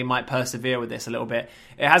 I think they might persevere with this a little bit.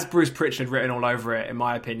 It has Bruce Pritchard written all over it, in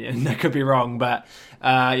my opinion. I could be wrong, but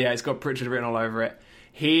it's got Pritchard written all over it.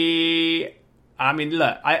 I mean,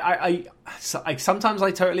 look, I sometimes I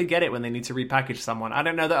totally get it when they need to repackage someone. I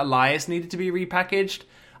don't know that Elias needed to be repackaged.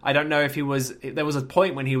 I don't know if there was a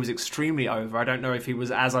point when he was extremely over. I don't know if he was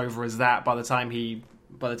as over as that by the time he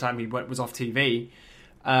was off TV.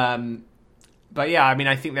 But yeah, I mean,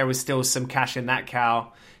 I think there was still some cash in that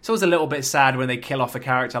cow. It's always a little bit sad when they kill off a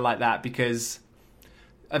character like that, because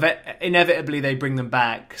inevitably they bring them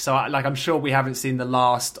back. So I'm sure we haven't seen the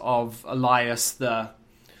last of Elias the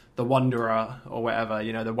Wanderer or whatever,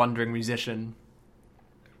 the wandering musician.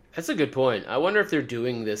 That's a good point. I wonder if they're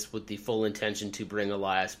doing this with the full intention to bring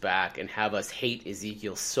Elias back and have us hate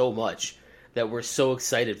Ezekiel so much that we're so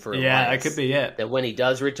excited for Elias. Yeah, that could be it. That when he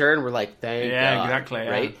does return, we're like, thank God. Exactly.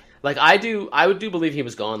 Right? Yeah. Like, I do believe he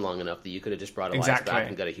was gone long enough that you could have just brought Elias back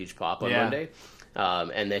and got a huge pop on Monday.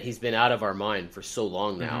 And that he's been out of our mind for so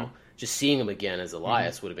long now. Mm-hmm. Just seeing him again as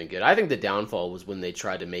Elias would have been good. I think the downfall was when they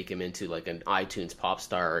tried to make him into like an iTunes pop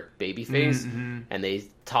star babyface, and they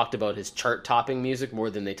talked about his chart-topping music more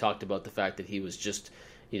than they talked about the fact that he was just,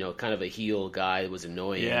 kind of a heel guy that was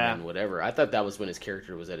annoying and whatever. I thought that was when his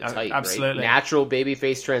character was at its height. Absolutely. Right? Natural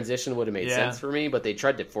babyface transition would have made sense for me, but they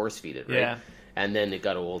tried to force feed it. Right? Yeah. And then it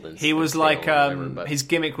got old and he was like his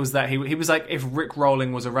gimmick was that he was like if Rick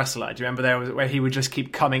Rolling was a wrestler. Do you remember where he would just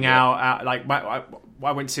keep coming out like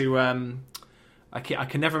I went to I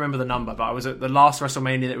can never remember the number, but I was at the last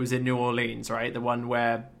WrestleMania that was in New Orleans, right? The one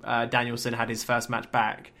where Danielson had his first match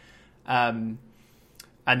back, and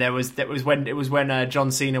it was when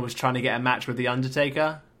John Cena was trying to get a match with the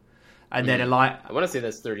Undertaker, and then I want to say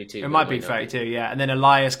that's 32. It might be 32, yeah. And then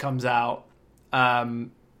Elias comes out,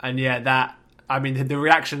 and that. I mean, the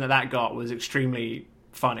reaction that got was extremely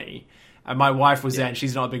funny. And my wife was there, and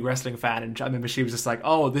she's not a big wrestling fan. And I remember she was just like,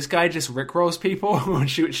 "Oh, this guy just rickrolls people."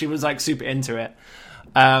 she was like super into it.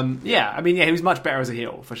 He was much better as a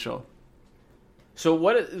heel for sure. So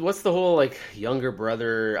what's the whole like younger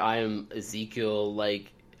brother? I am Ezekiel.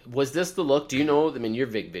 Like, was this the look? Do you know? I mean, you're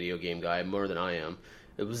a big video game guy more than I am.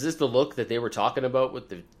 Was this the look that they were talking about with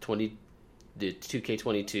the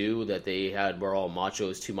 2K22 that they had? We're all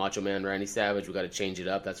machos, too macho man Randy Savage. We got to change it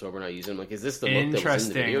up. That's why we're not using. Like, is this the look that was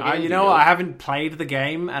in the video game? I haven't played the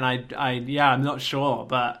game, and I'm not sure,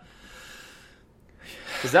 but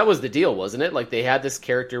because that was the deal, wasn't it? Like they had this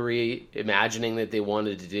character reimagining that they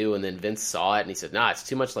wanted to do, and then Vince saw it and he said, "Nah, it's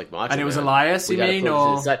too much like macho." And it was Elias, you mean,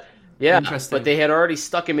 or yeah, but they had already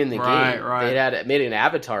stuck him in the game. Right. They had made an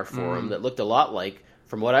avatar for him that looked a lot like,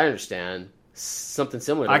 from what I understand, something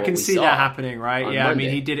similar to I can see that happening, right? Yeah, Monday. I mean,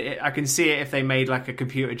 he did it. I can see it if they made like a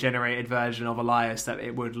computer generated version of Elias, that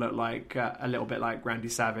it would look like a little bit like Randy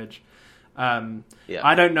Savage. I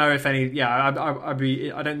don't know if any. Yeah,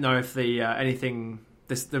 I don't know if the anything.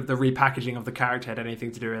 The repackaging of the character had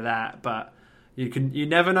anything to do with that, but you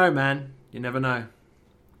never know, man. You never know.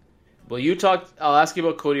 Well, I'll ask you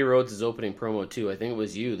about Cody Rhodes' opening promo too. I think it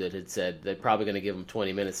was you that had said they're probably going to give him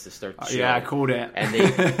 20 minutes to start the show. Yeah, I called it, and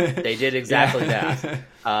they did exactly that.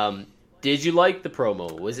 Did you like the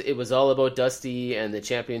promo? It was all about Dusty and the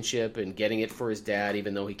championship and getting it for his dad,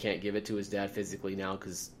 even though he can't give it to his dad physically now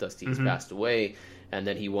because Dusty has passed away, and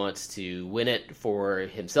then he wants to win it for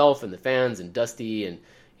himself and the fans and Dusty and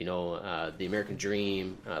the American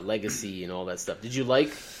Dream, legacy and all that stuff. Did you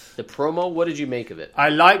like the promo? What did you make of it? I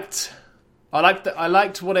liked what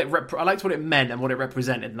it meant and what it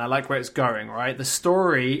represented, and I like where it's going. Right, the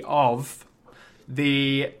story of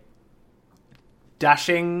the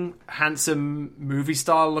dashing, handsome, movie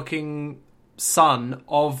star-looking son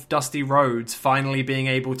of Dusty Rhodes finally being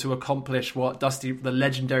able to accomplish what the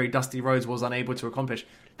legendary Dusty Rhodes was unable to accomplish.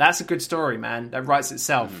 That's a good story, man. That writes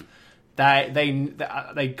itself.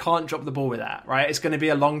 They can't drop the ball with that, right? It's going to be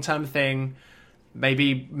a long-term thing.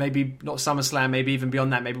 Maybe not SummerSlam, maybe even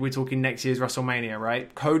beyond that. Maybe we're talking next year's WrestleMania,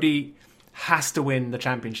 right? Cody has to win the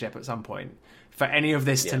championship at some point. For any of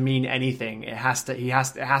this to mean anything, it has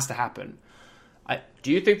to happen.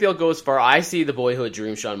 Do you think they'll go as far? I see the boyhood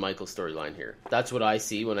dream Shawn Michaels storyline here. That's what I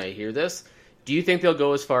see when I hear this. Do you think they'll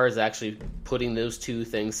go as far as actually putting those two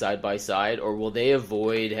things side by side, or will they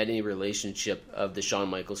avoid any relationship of the Shawn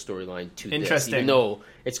Michaels storyline to this? Even though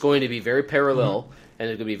it's going to be very parallel and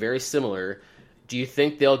it's going to be very similar. Do you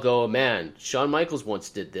think they'll go, man, Shawn Michaels once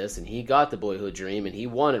did this and he got the boyhood dream and he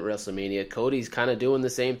won at WrestleMania. Cody's kind of doing the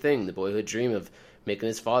same thing, the boyhood dream of making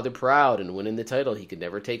his father proud and winning the title he could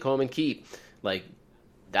never take home and keep. Like,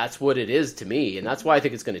 that's what it is to me, and that's why I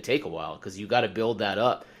think it's going to take a while, because you got to build that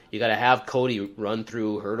up. You got to have Cody run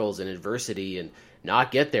through hurdles and adversity and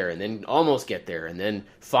not get there, and then almost get there, and then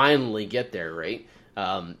finally get there, right?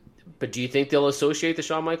 But do you think they'll associate the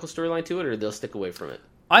Shawn Michaels storyline to it, or they'll stick away from it?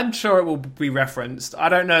 I'm sure it will be referenced. I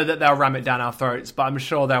don't know that they'll ram it down our throats, but I'm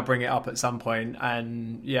sure they'll bring it up at some point.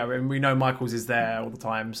 And yeah, we know Michaels is there all the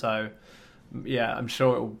time, so yeah, I'm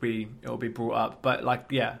sure it will be brought up. But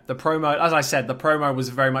the promo, as I said, the promo was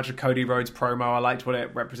very much a Cody Rhodes promo. I liked what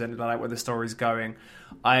it represented. I like where the story's going.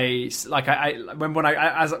 When I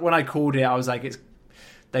called it, I was like,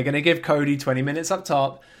 they're going to give Cody 20 minutes up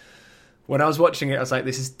top. when I was watching it, I was like,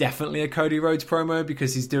 this is definitely a Cody Rhodes promo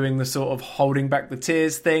because he's doing the sort of holding back the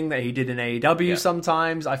tears thing that he did in AEW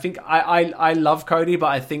sometimes. I think I love Cody, but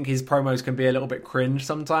I think his promos can be a little bit cringe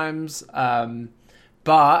sometimes. But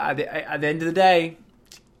at the end of the day,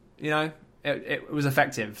 it was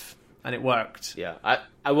effective and it worked. Yeah,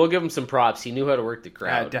 I will give him some props. He knew how to work the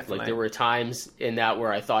crowd. Definitely. Like there were times in that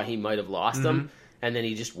where I thought he might have lost them. And then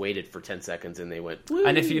he just waited for 10 seconds and they went, woo,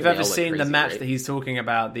 and if you've ever seen the match right? that he's talking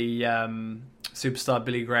about, the Superstar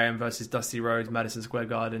Billy Graham versus Dusty Rhodes, Madison Square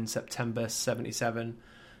Garden, September 77,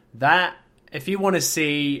 that, if you want to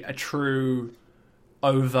see a true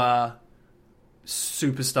over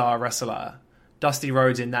superstar wrestler, Dusty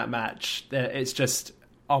Rhodes in that match, it's just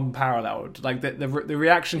unparalleled. Like the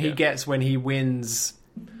reaction he gets when he wins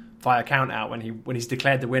via count out, when he's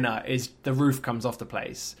declared the winner, is the roof comes off the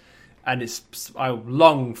place. And I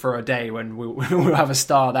long for a day when we'll have a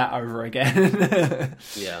star that over again.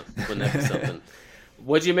 Yeah, wouldn't that be something?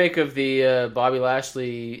 What'd you make of the Bobby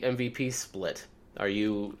Lashley MVP split? Are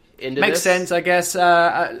you into Makes this? sense, I guess.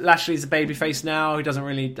 Lashley's a babyface now. He doesn't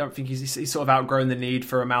really, don't think he's sort of outgrown the need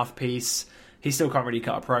for a mouthpiece. He still can't really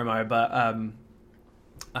cut a promo,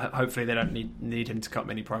 but hopefully they don't need him to cut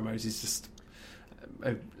many promos. He's just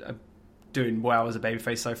doing well as a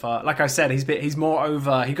babyface so far. Like I said, he's more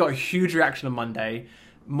over. He got a huge reaction on Monday,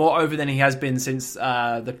 more over than he has been since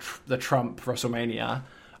the Trump WrestleMania,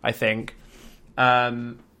 I think.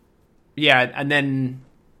 And then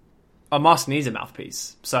Omos needs a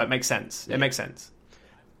mouthpiece, so it makes sense. It makes sense.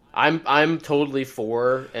 I'm totally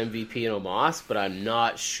for MVP and Omos, but I'm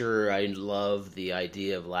not sure I love the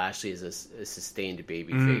idea of Lashley as a sustained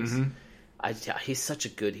babyface. He's such a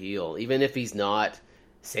good heel, even if he's not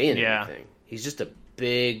saying anything. He's just a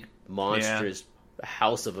big, monstrous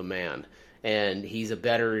house of a man, and he's a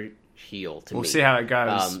better heel to me. We'll see how it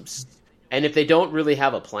goes. And if they don't really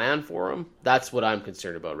have a plan for him, that's what I'm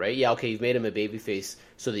concerned about, right? Yeah, okay, you've made him a babyface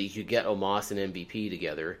so that you could get Omos and MVP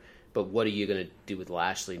together, but what are you going to do with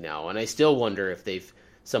Lashley now? And I still wonder if they've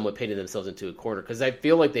somewhat painted themselves into a corner, because I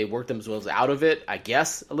feel like they worked themselves out of it, I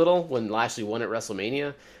guess, a little, when Lashley won at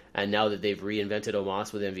WrestleMania. And now that they've reinvented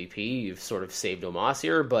Omos with MVP, you've sort of saved Omos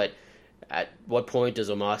here. But at what point does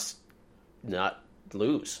Omos not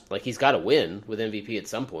lose? Like, he's got to win with MVP at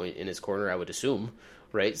some point in his corner, I would assume,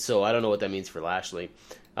 right? So I don't know what that means for Lashley.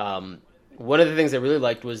 One of the things I really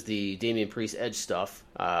liked was the Damian Priest Edge stuff.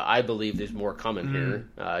 I believe there's more coming here.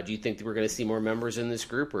 Do you think that we're going to see more members in this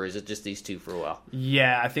group, or is it just these two for a while?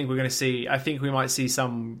 Yeah, I think we might see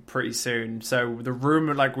some pretty soon. So the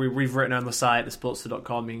rumor, like we've written on the site,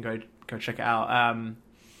 thesportster.com, you can go check it out.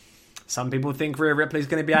 Some people think Rhea Ripley's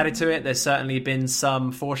going to be added to it. There's certainly been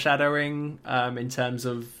some foreshadowing in terms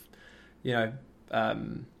of,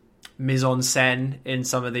 mise-en-scène in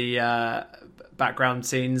some of the background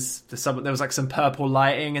scenes. There was like some purple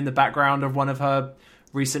lighting in the background of one of her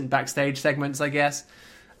recent backstage segments, I guess.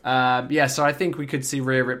 So I think we could see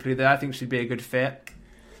Rhea Ripley there. I think she'd be a good fit.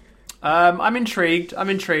 I'm intrigued.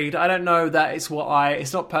 I don't know that it's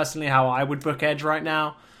not personally how I would book Edge right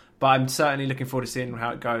now, but I'm certainly looking forward to seeing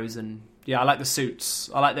how it goes. And yeah, I like the suits.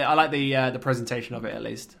 I like the presentation of it, at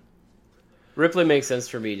least. Ripley makes sense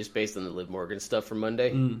for me just based on the Liv Morgan stuff from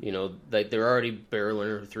Monday. Like they're already barreling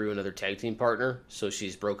her through another tag team partner, so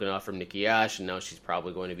she's broken off from Nikki Ash, and now she's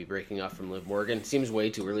probably going to be breaking off from Liv Morgan. Seems way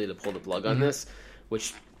too early to pull the plug on this,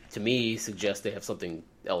 which to me suggests they have something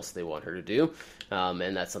else they want her to do,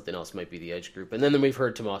 and that something else might be the Edge group. And then we've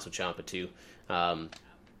heard Tommaso Ciampa too.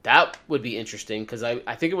 That would be interesting, because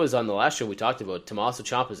I think it was on the last show we talked about Tommaso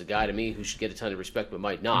Ciampa is a guy to me who should get a ton of respect but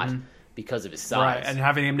might not. Because of his size. Right, and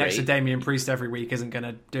having him next to Damian Priest every week isn't going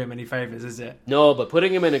to do him any favors, is it? No, but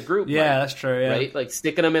putting him in a group. Yeah, that's true, yeah. Right? Like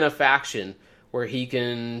sticking him in a faction where he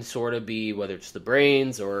can sort of be, whether it's the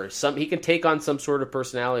brains or he can take on some sort of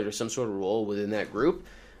personality or some sort of role within that group.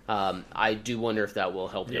 I do wonder if that will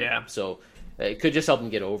help him. Yeah. So it could just help him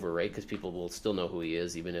get over, right? Because people will still know who he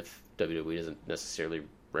is, even if WWE doesn't necessarily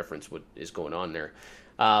reference what is going on there.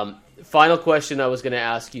 Final question I was going to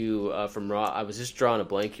ask you from Raw. I was just drawing a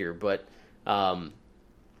blank here, but I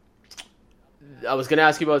was going to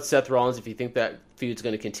ask you about Seth Rollins, if you think that feud's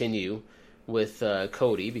going to continue with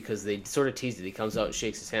Cody, because they sort of teased it. He comes out and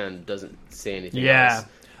shakes his hand, doesn't say anything else.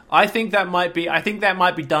 I think that might be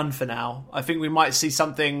done for now. I think we might see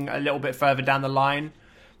something a little bit further down the line.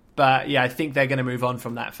 But yeah, I think they're going to move on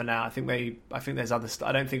from that for now. I think there's other stuff.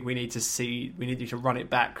 I don't think we need to run it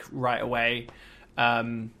back right away.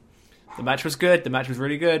 The match was good. The match was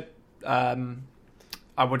really good. I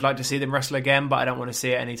would like to see them wrestle again, but I don't want to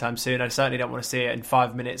see it anytime soon. I certainly don't want to see it in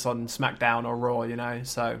 5 minutes on SmackDown or Raw,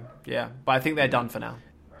 So yeah, but I think they're done for now.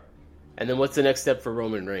 And then what's the next step for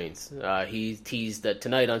Roman Reigns? He teased that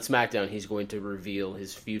tonight on SmackDown he's going to reveal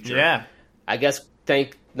his future. Yeah. I guess,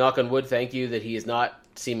 knock on wood, thank you that he is not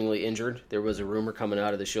seemingly injured. There was a rumor coming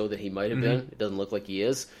out of the show that he might have been. It doesn't look like he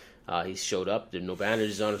is. He showed up. There's no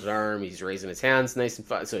bandages on his arm. He's raising his hands nice and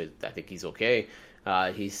fine. So I think he's okay.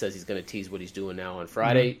 He says he's going to tease what he's doing now on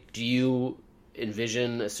Friday. Do you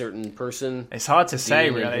envision a certain person? It's hard to say,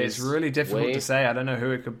 really. It's really difficult to say. I don't know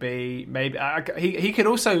who it could be. Maybe he could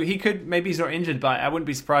also maybe he's not injured, but I wouldn't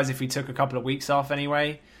be surprised if he took a couple of weeks off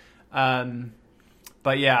anyway.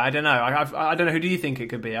 But yeah, I don't know. I don't know. Who do you think it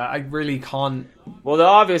could be? I really can't. Well, the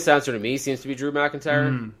obvious answer to me seems to be Drew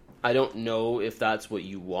McIntyre. I don't know if that's what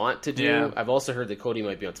you want to do. Yeah. I've also heard that Cody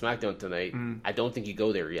might be on SmackDown tonight. I don't think you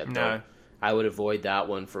go there yet, though. No. I would avoid that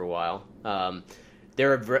one for a while.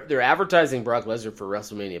 They're advertising Brock Lesnar for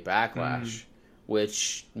WrestleMania Backlash,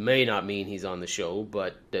 which may not mean he's on the show,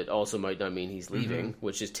 but that also might not mean he's leaving,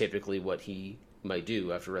 which is typically what he might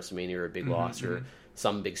do after WrestleMania or a big loss or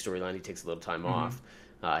some big storyline. He takes a little time off.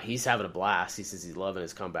 He's having a blast. He says he's loving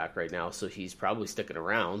his comeback right now, so he's probably sticking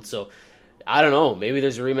around. So I don't know. Maybe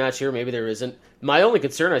there's a rematch here. Maybe there isn't. My only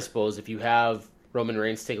concern, I suppose, if you have Roman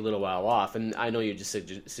Reigns take a little while off, and I know you just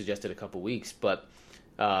suggested a couple weeks, but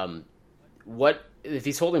what if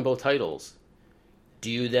he's holding both titles?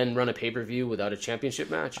 Do you then run a pay-per-view without a championship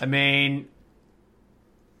match? I mean,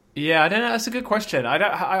 yeah, I don't know. That's a good question.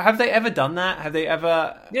 Have they ever done that? Have they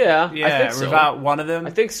ever? Yeah, I think so. Without one of them? I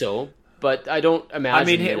think so, but I don't imagine.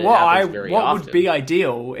 I mean, what would be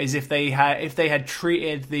ideal is if they had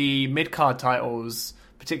treated the mid-card titles,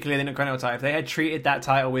 particularly the Intercontinental title, if they had treated that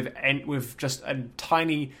title with just a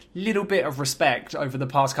tiny little bit of respect over the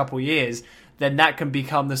past couple of years, then that can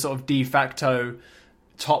become the sort of de facto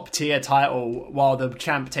top tier title while the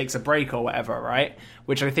champ takes a break or whatever, right?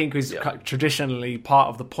 Which I think is traditionally part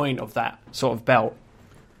of the point of that sort of belt.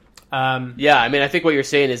 Yeah, I mean, I think what you're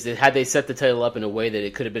saying is that had they set the title up in a way that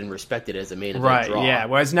it could have been respected as a main event draw, yeah.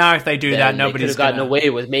 Whereas now, if they do that, nobody's could have gotten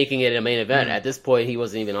away with making it a main event. At this point, he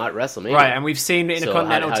wasn't even at WrestleMania, right? And we've seen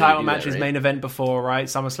Intercontinental title matches right? main event before, right?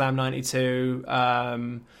 SummerSlam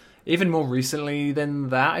 '92. Even more recently than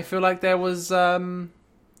that, I feel like there was.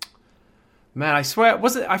 Man, I swear,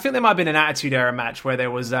 was it? I think there might have been an Attitude Era match where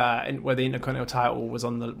there was where the Intercontinental title was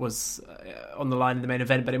on the line in the main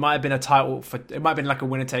event, but it might have been a title for. It might have been like a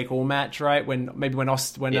winner take all match, right? When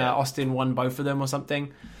Austin won both of them or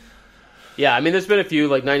something. Yeah, I mean, there's been a few.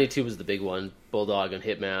 Like '92 was the big one, Bulldog and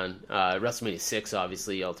Hitman. WrestleMania 6,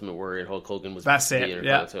 obviously, Ultimate Warrior and Hulk Hogan was. That's it.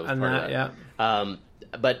 Yeah, and that.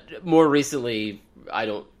 But more recently, I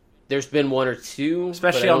don't. There's been one or two,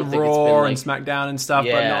 especially on Raw and SmackDown and stuff.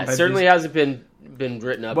 Yeah, but it certainly hasn't been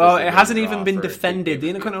written up. Well, it hasn't even been defended. The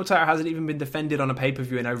Intercontinental title hasn't even been defended on a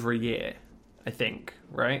pay-per-view in over a year, I think.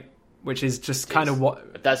 Right, which is just kind of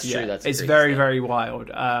what. That's true. It's very, very wild.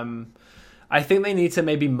 I think they need to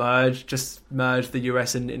maybe merge the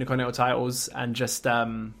US and Intercontinental titles and just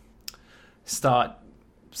start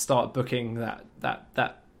booking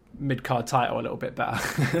that mid-card title a little bit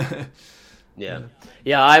better. Yeah.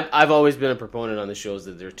 I've always been a proponent on the shows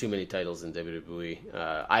that there are too many titles in WWE.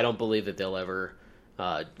 I don't believe that they'll ever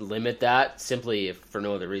limit that simply if for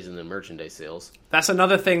no other reason than merchandise sales. That's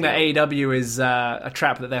another thing that AEW is a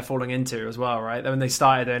trap that they're falling into as well, right? When they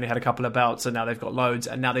started, they only had a couple of belts, and now they've got loads,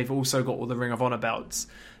 and now they've also got all the Ring of Honor belts.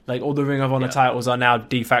 Like all the Ring of Honor titles are now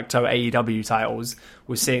de facto AEW titles.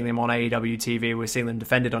 We're seeing them on AEW TV. We're seeing them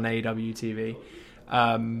defended on AEW TV.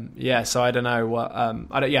 So I don't know what.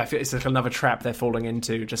 If it's like another trap they're falling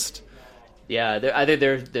into. I think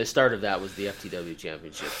the start of that was the FTW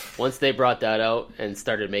Championship. Once they brought that out and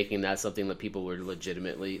started making that something that people were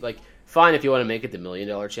legitimately like, fine if you want to make it the $1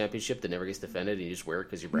 million championship that never gets defended and you just wear it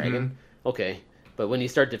because you're bragging. Okay, but when you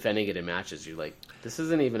start defending it in matches, you're like, this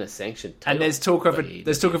isn't even a sanctioned title. And there's talk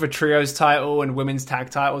of a trios title and women's tag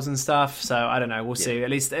titles and stuff. So I don't know. We'll see. At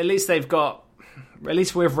least they've got. At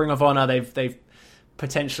least with Ring of Honor, they've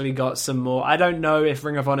potentially got some more. I don't know if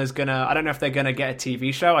Ring of Honor is gonna. I don't know if they're gonna get a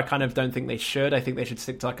TV show. I kind of don't think they should. I think they should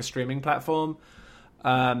stick to like a streaming platform.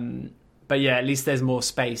 But yeah, at least there's more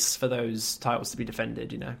space for those titles to be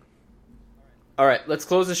defended. You know. All right, let's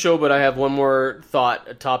close the show. But I have one more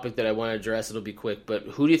a topic that I want to address. It'll be quick. But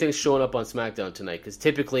who do you think is showing up on SmackDown tonight? Because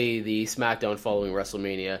typically the SmackDown following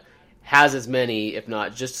WrestleMania has as many, if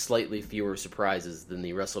not just slightly fewer surprises than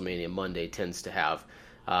the WrestleMania Monday tends to have.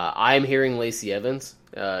 I'm hearing Lacey Evans.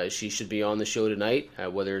 She should be on the show tonight.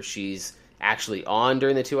 Whether she's actually on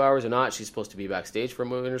during the 2 hours or not, she's supposed to be backstage from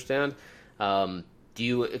what I understand. Do Do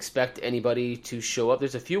you expect anybody to show up?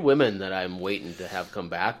 There's a few women that I'm waiting to have come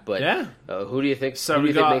back, but who do you think? So who do you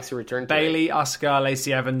we think got makes a return? Bailey, Asuka,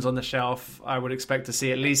 Lacey Evans on the shelf. I would expect to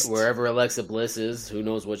see at least wherever Alexa Bliss is. Who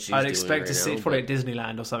knows what she's doing? I'd expect to see probably at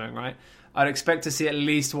Disneyland or something, right? I'd expect to see at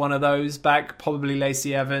least one of those back. Probably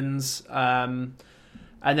Lacey Evans. And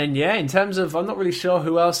then in terms of, I'm not really sure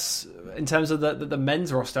who else. In terms of the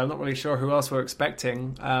men's roster, I'm not really sure who else we're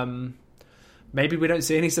expecting. Maybe we don't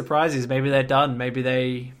see any surprises. Maybe they're done. Maybe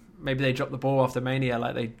they drop the ball after Mania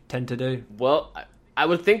like they tend to do. Well, I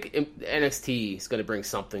would think NXT is going to bring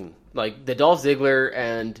something. Like the Dolph Ziggler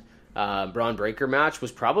and Braun Breaker match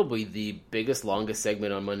was probably the biggest, longest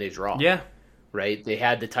segment on Monday's Raw. Yeah. Right? They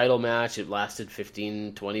had the title match. It lasted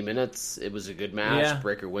 15, 20 minutes. It was a good match. Yeah.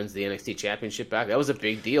 Breaker wins the NXT Championship back. That was a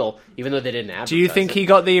big deal, even though they didn't advertise. Do you think he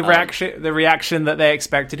got the reaction that they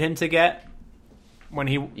expected him to get? When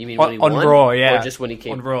he, you mean when he won? Raw, yeah. Or just when he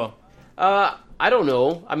came? On Raw. I don't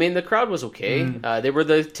know. I mean, the crowd was okay. They were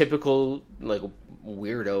the typical like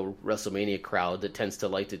weirdo WrestleMania crowd that tends to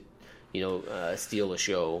like to, steal a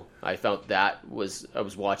show. I found I was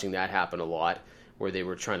watching that happen a lot, where they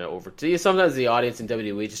were trying to sometimes the audience in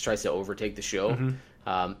WWE just tries to overtake the show.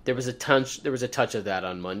 Mm-hmm. There was a touch of that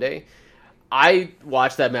on Monday. I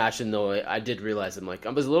watched that match, and though I did realize I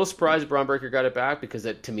was a little surprised Braun Breaker got it back, because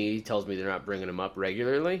that to me tells me they're not bringing him up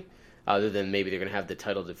regularly, other than maybe they're going to have the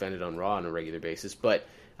title defended on Raw on a regular basis. But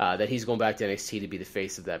that he's going back to NXT to be the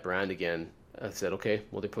face of that brand again, I said, okay,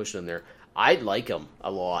 well, they're pushing him there. I like him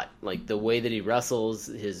a lot. Like the way that he wrestles,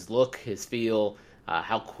 his look, his feel,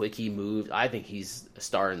 how quick he moves. I think he's a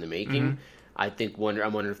star in the making. Mm-hmm. I'm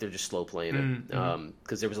wondering if they're just slow playing him,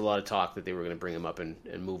 because there was a lot of talk that they were going to bring him up and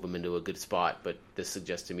move him into a good spot, but this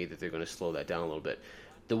suggests to me that they're going to slow that down a little bit.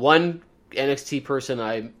 The one NXT person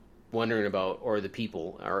I'm wondering about, or the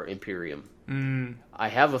people, are Imperium. I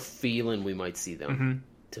have a feeling we might see them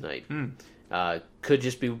tonight. Could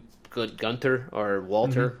just be Gunther or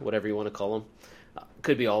Walter, whatever you want to call him.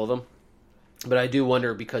 Could be all of them. But I do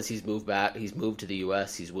wonder, because he's moved back, he's moved to the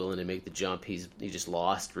U.S., he's willing to make the jump. He just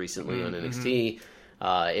lost recently on NXT.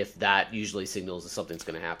 If that usually signals that something's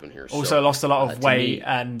going to happen here. Also lost a lot of weight,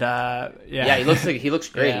 and yeah, he looks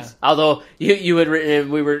great. Yeah. Although you had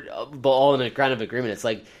written, we were all in a kind of agreement. It's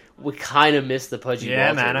like we kind of missed the pudgy.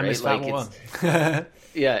 Yeah, Walter, man, I right? missed that one.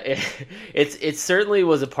 It certainly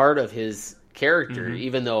was a part of his character,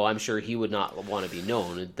 even though I'm sure he would not want to be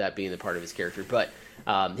known, that being the part of his character, but.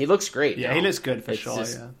 He looks great. Yeah, he looks good for sure.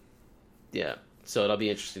 Yeah. So it'll be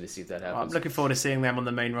interesting to see if that happens. I'm looking forward to seeing them on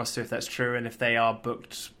the main roster if that's true, and if they are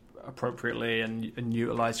booked appropriately and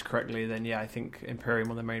utilized correctly, then I think Imperium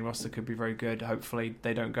on the main roster could be very good. Hopefully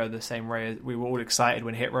they don't go the same way. We were all excited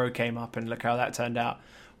when Hit Row came up, and look how that turned out.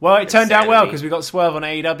 Well, it turned out well because we got Swerve on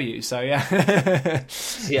AEW, so yeah.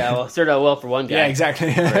 Yeah, well, it turned out well for one guy. Yeah, exactly.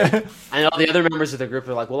 Right? And all the other members of the group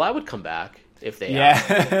are like, well, I would come back if they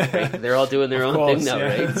have. Right? They're all doing their own thing now,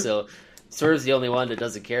 right? So Swerve's the only one that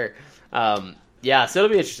doesn't care. So it'll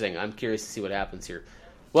be interesting. I'm curious to see what happens here.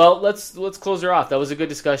 Well, let's close her off. That was a good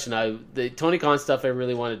discussion. The Tony Khan stuff I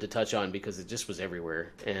really wanted to touch on because it just was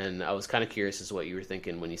everywhere, and I was kind of curious as to what you were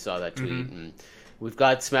thinking when you saw that tweet. And we've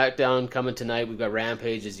got SmackDown coming tonight. We've got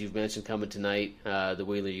Rampage, as you've mentioned, coming tonight. The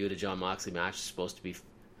Wheeler Yuta Jon Moxley match is supposed to be,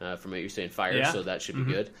 from what you're saying, fire, so that should be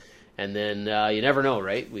good. And then you never know,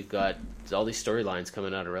 right? We've got all these storylines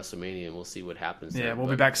coming out of WrestleMania, and we'll see what happens. Yeah, we'll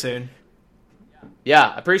be back soon.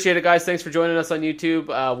 Yeah, appreciate it, guys. Thanks for joining us on YouTube.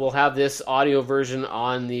 We'll have this audio version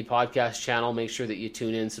on the podcast channel. Make sure that you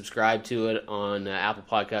tune in, subscribe to it on Apple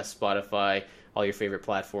Podcasts, Spotify, all your favorite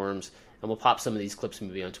platforms. And we'll pop some of these clips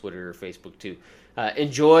maybe on Twitter or Facebook, too.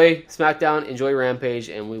 Enjoy SmackDown, enjoy Rampage,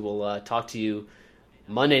 and we will talk to you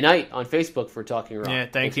Monday night on Facebook for Talking Raw. Yeah,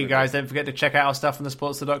 thank you, guys. Don't forget to check out our stuff on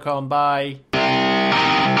thesportster.com. Bye.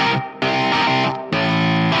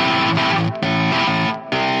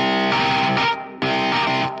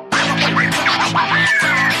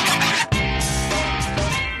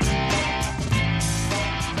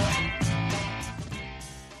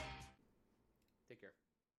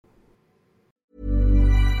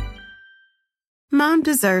 Mom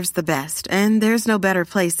deserves the best, and there's no better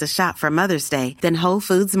place to shop for Mother's Day than Whole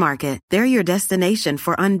Foods Market. They're your destination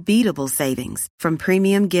for unbeatable savings, from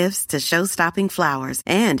premium gifts to show-stopping flowers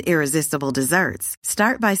and irresistible desserts.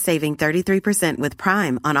 Start by saving 33% with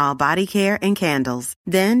Prime on all body care and candles.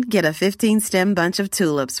 Then get a 15-stem bunch of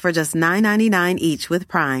tulips for just $9.99 each with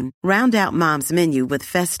Prime. Round out Mom's menu with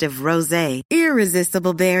festive rosé,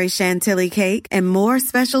 irresistible berry chantilly cake, and more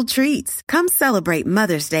special treats. Come celebrate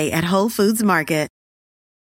Mother's Day at Whole Foods Market.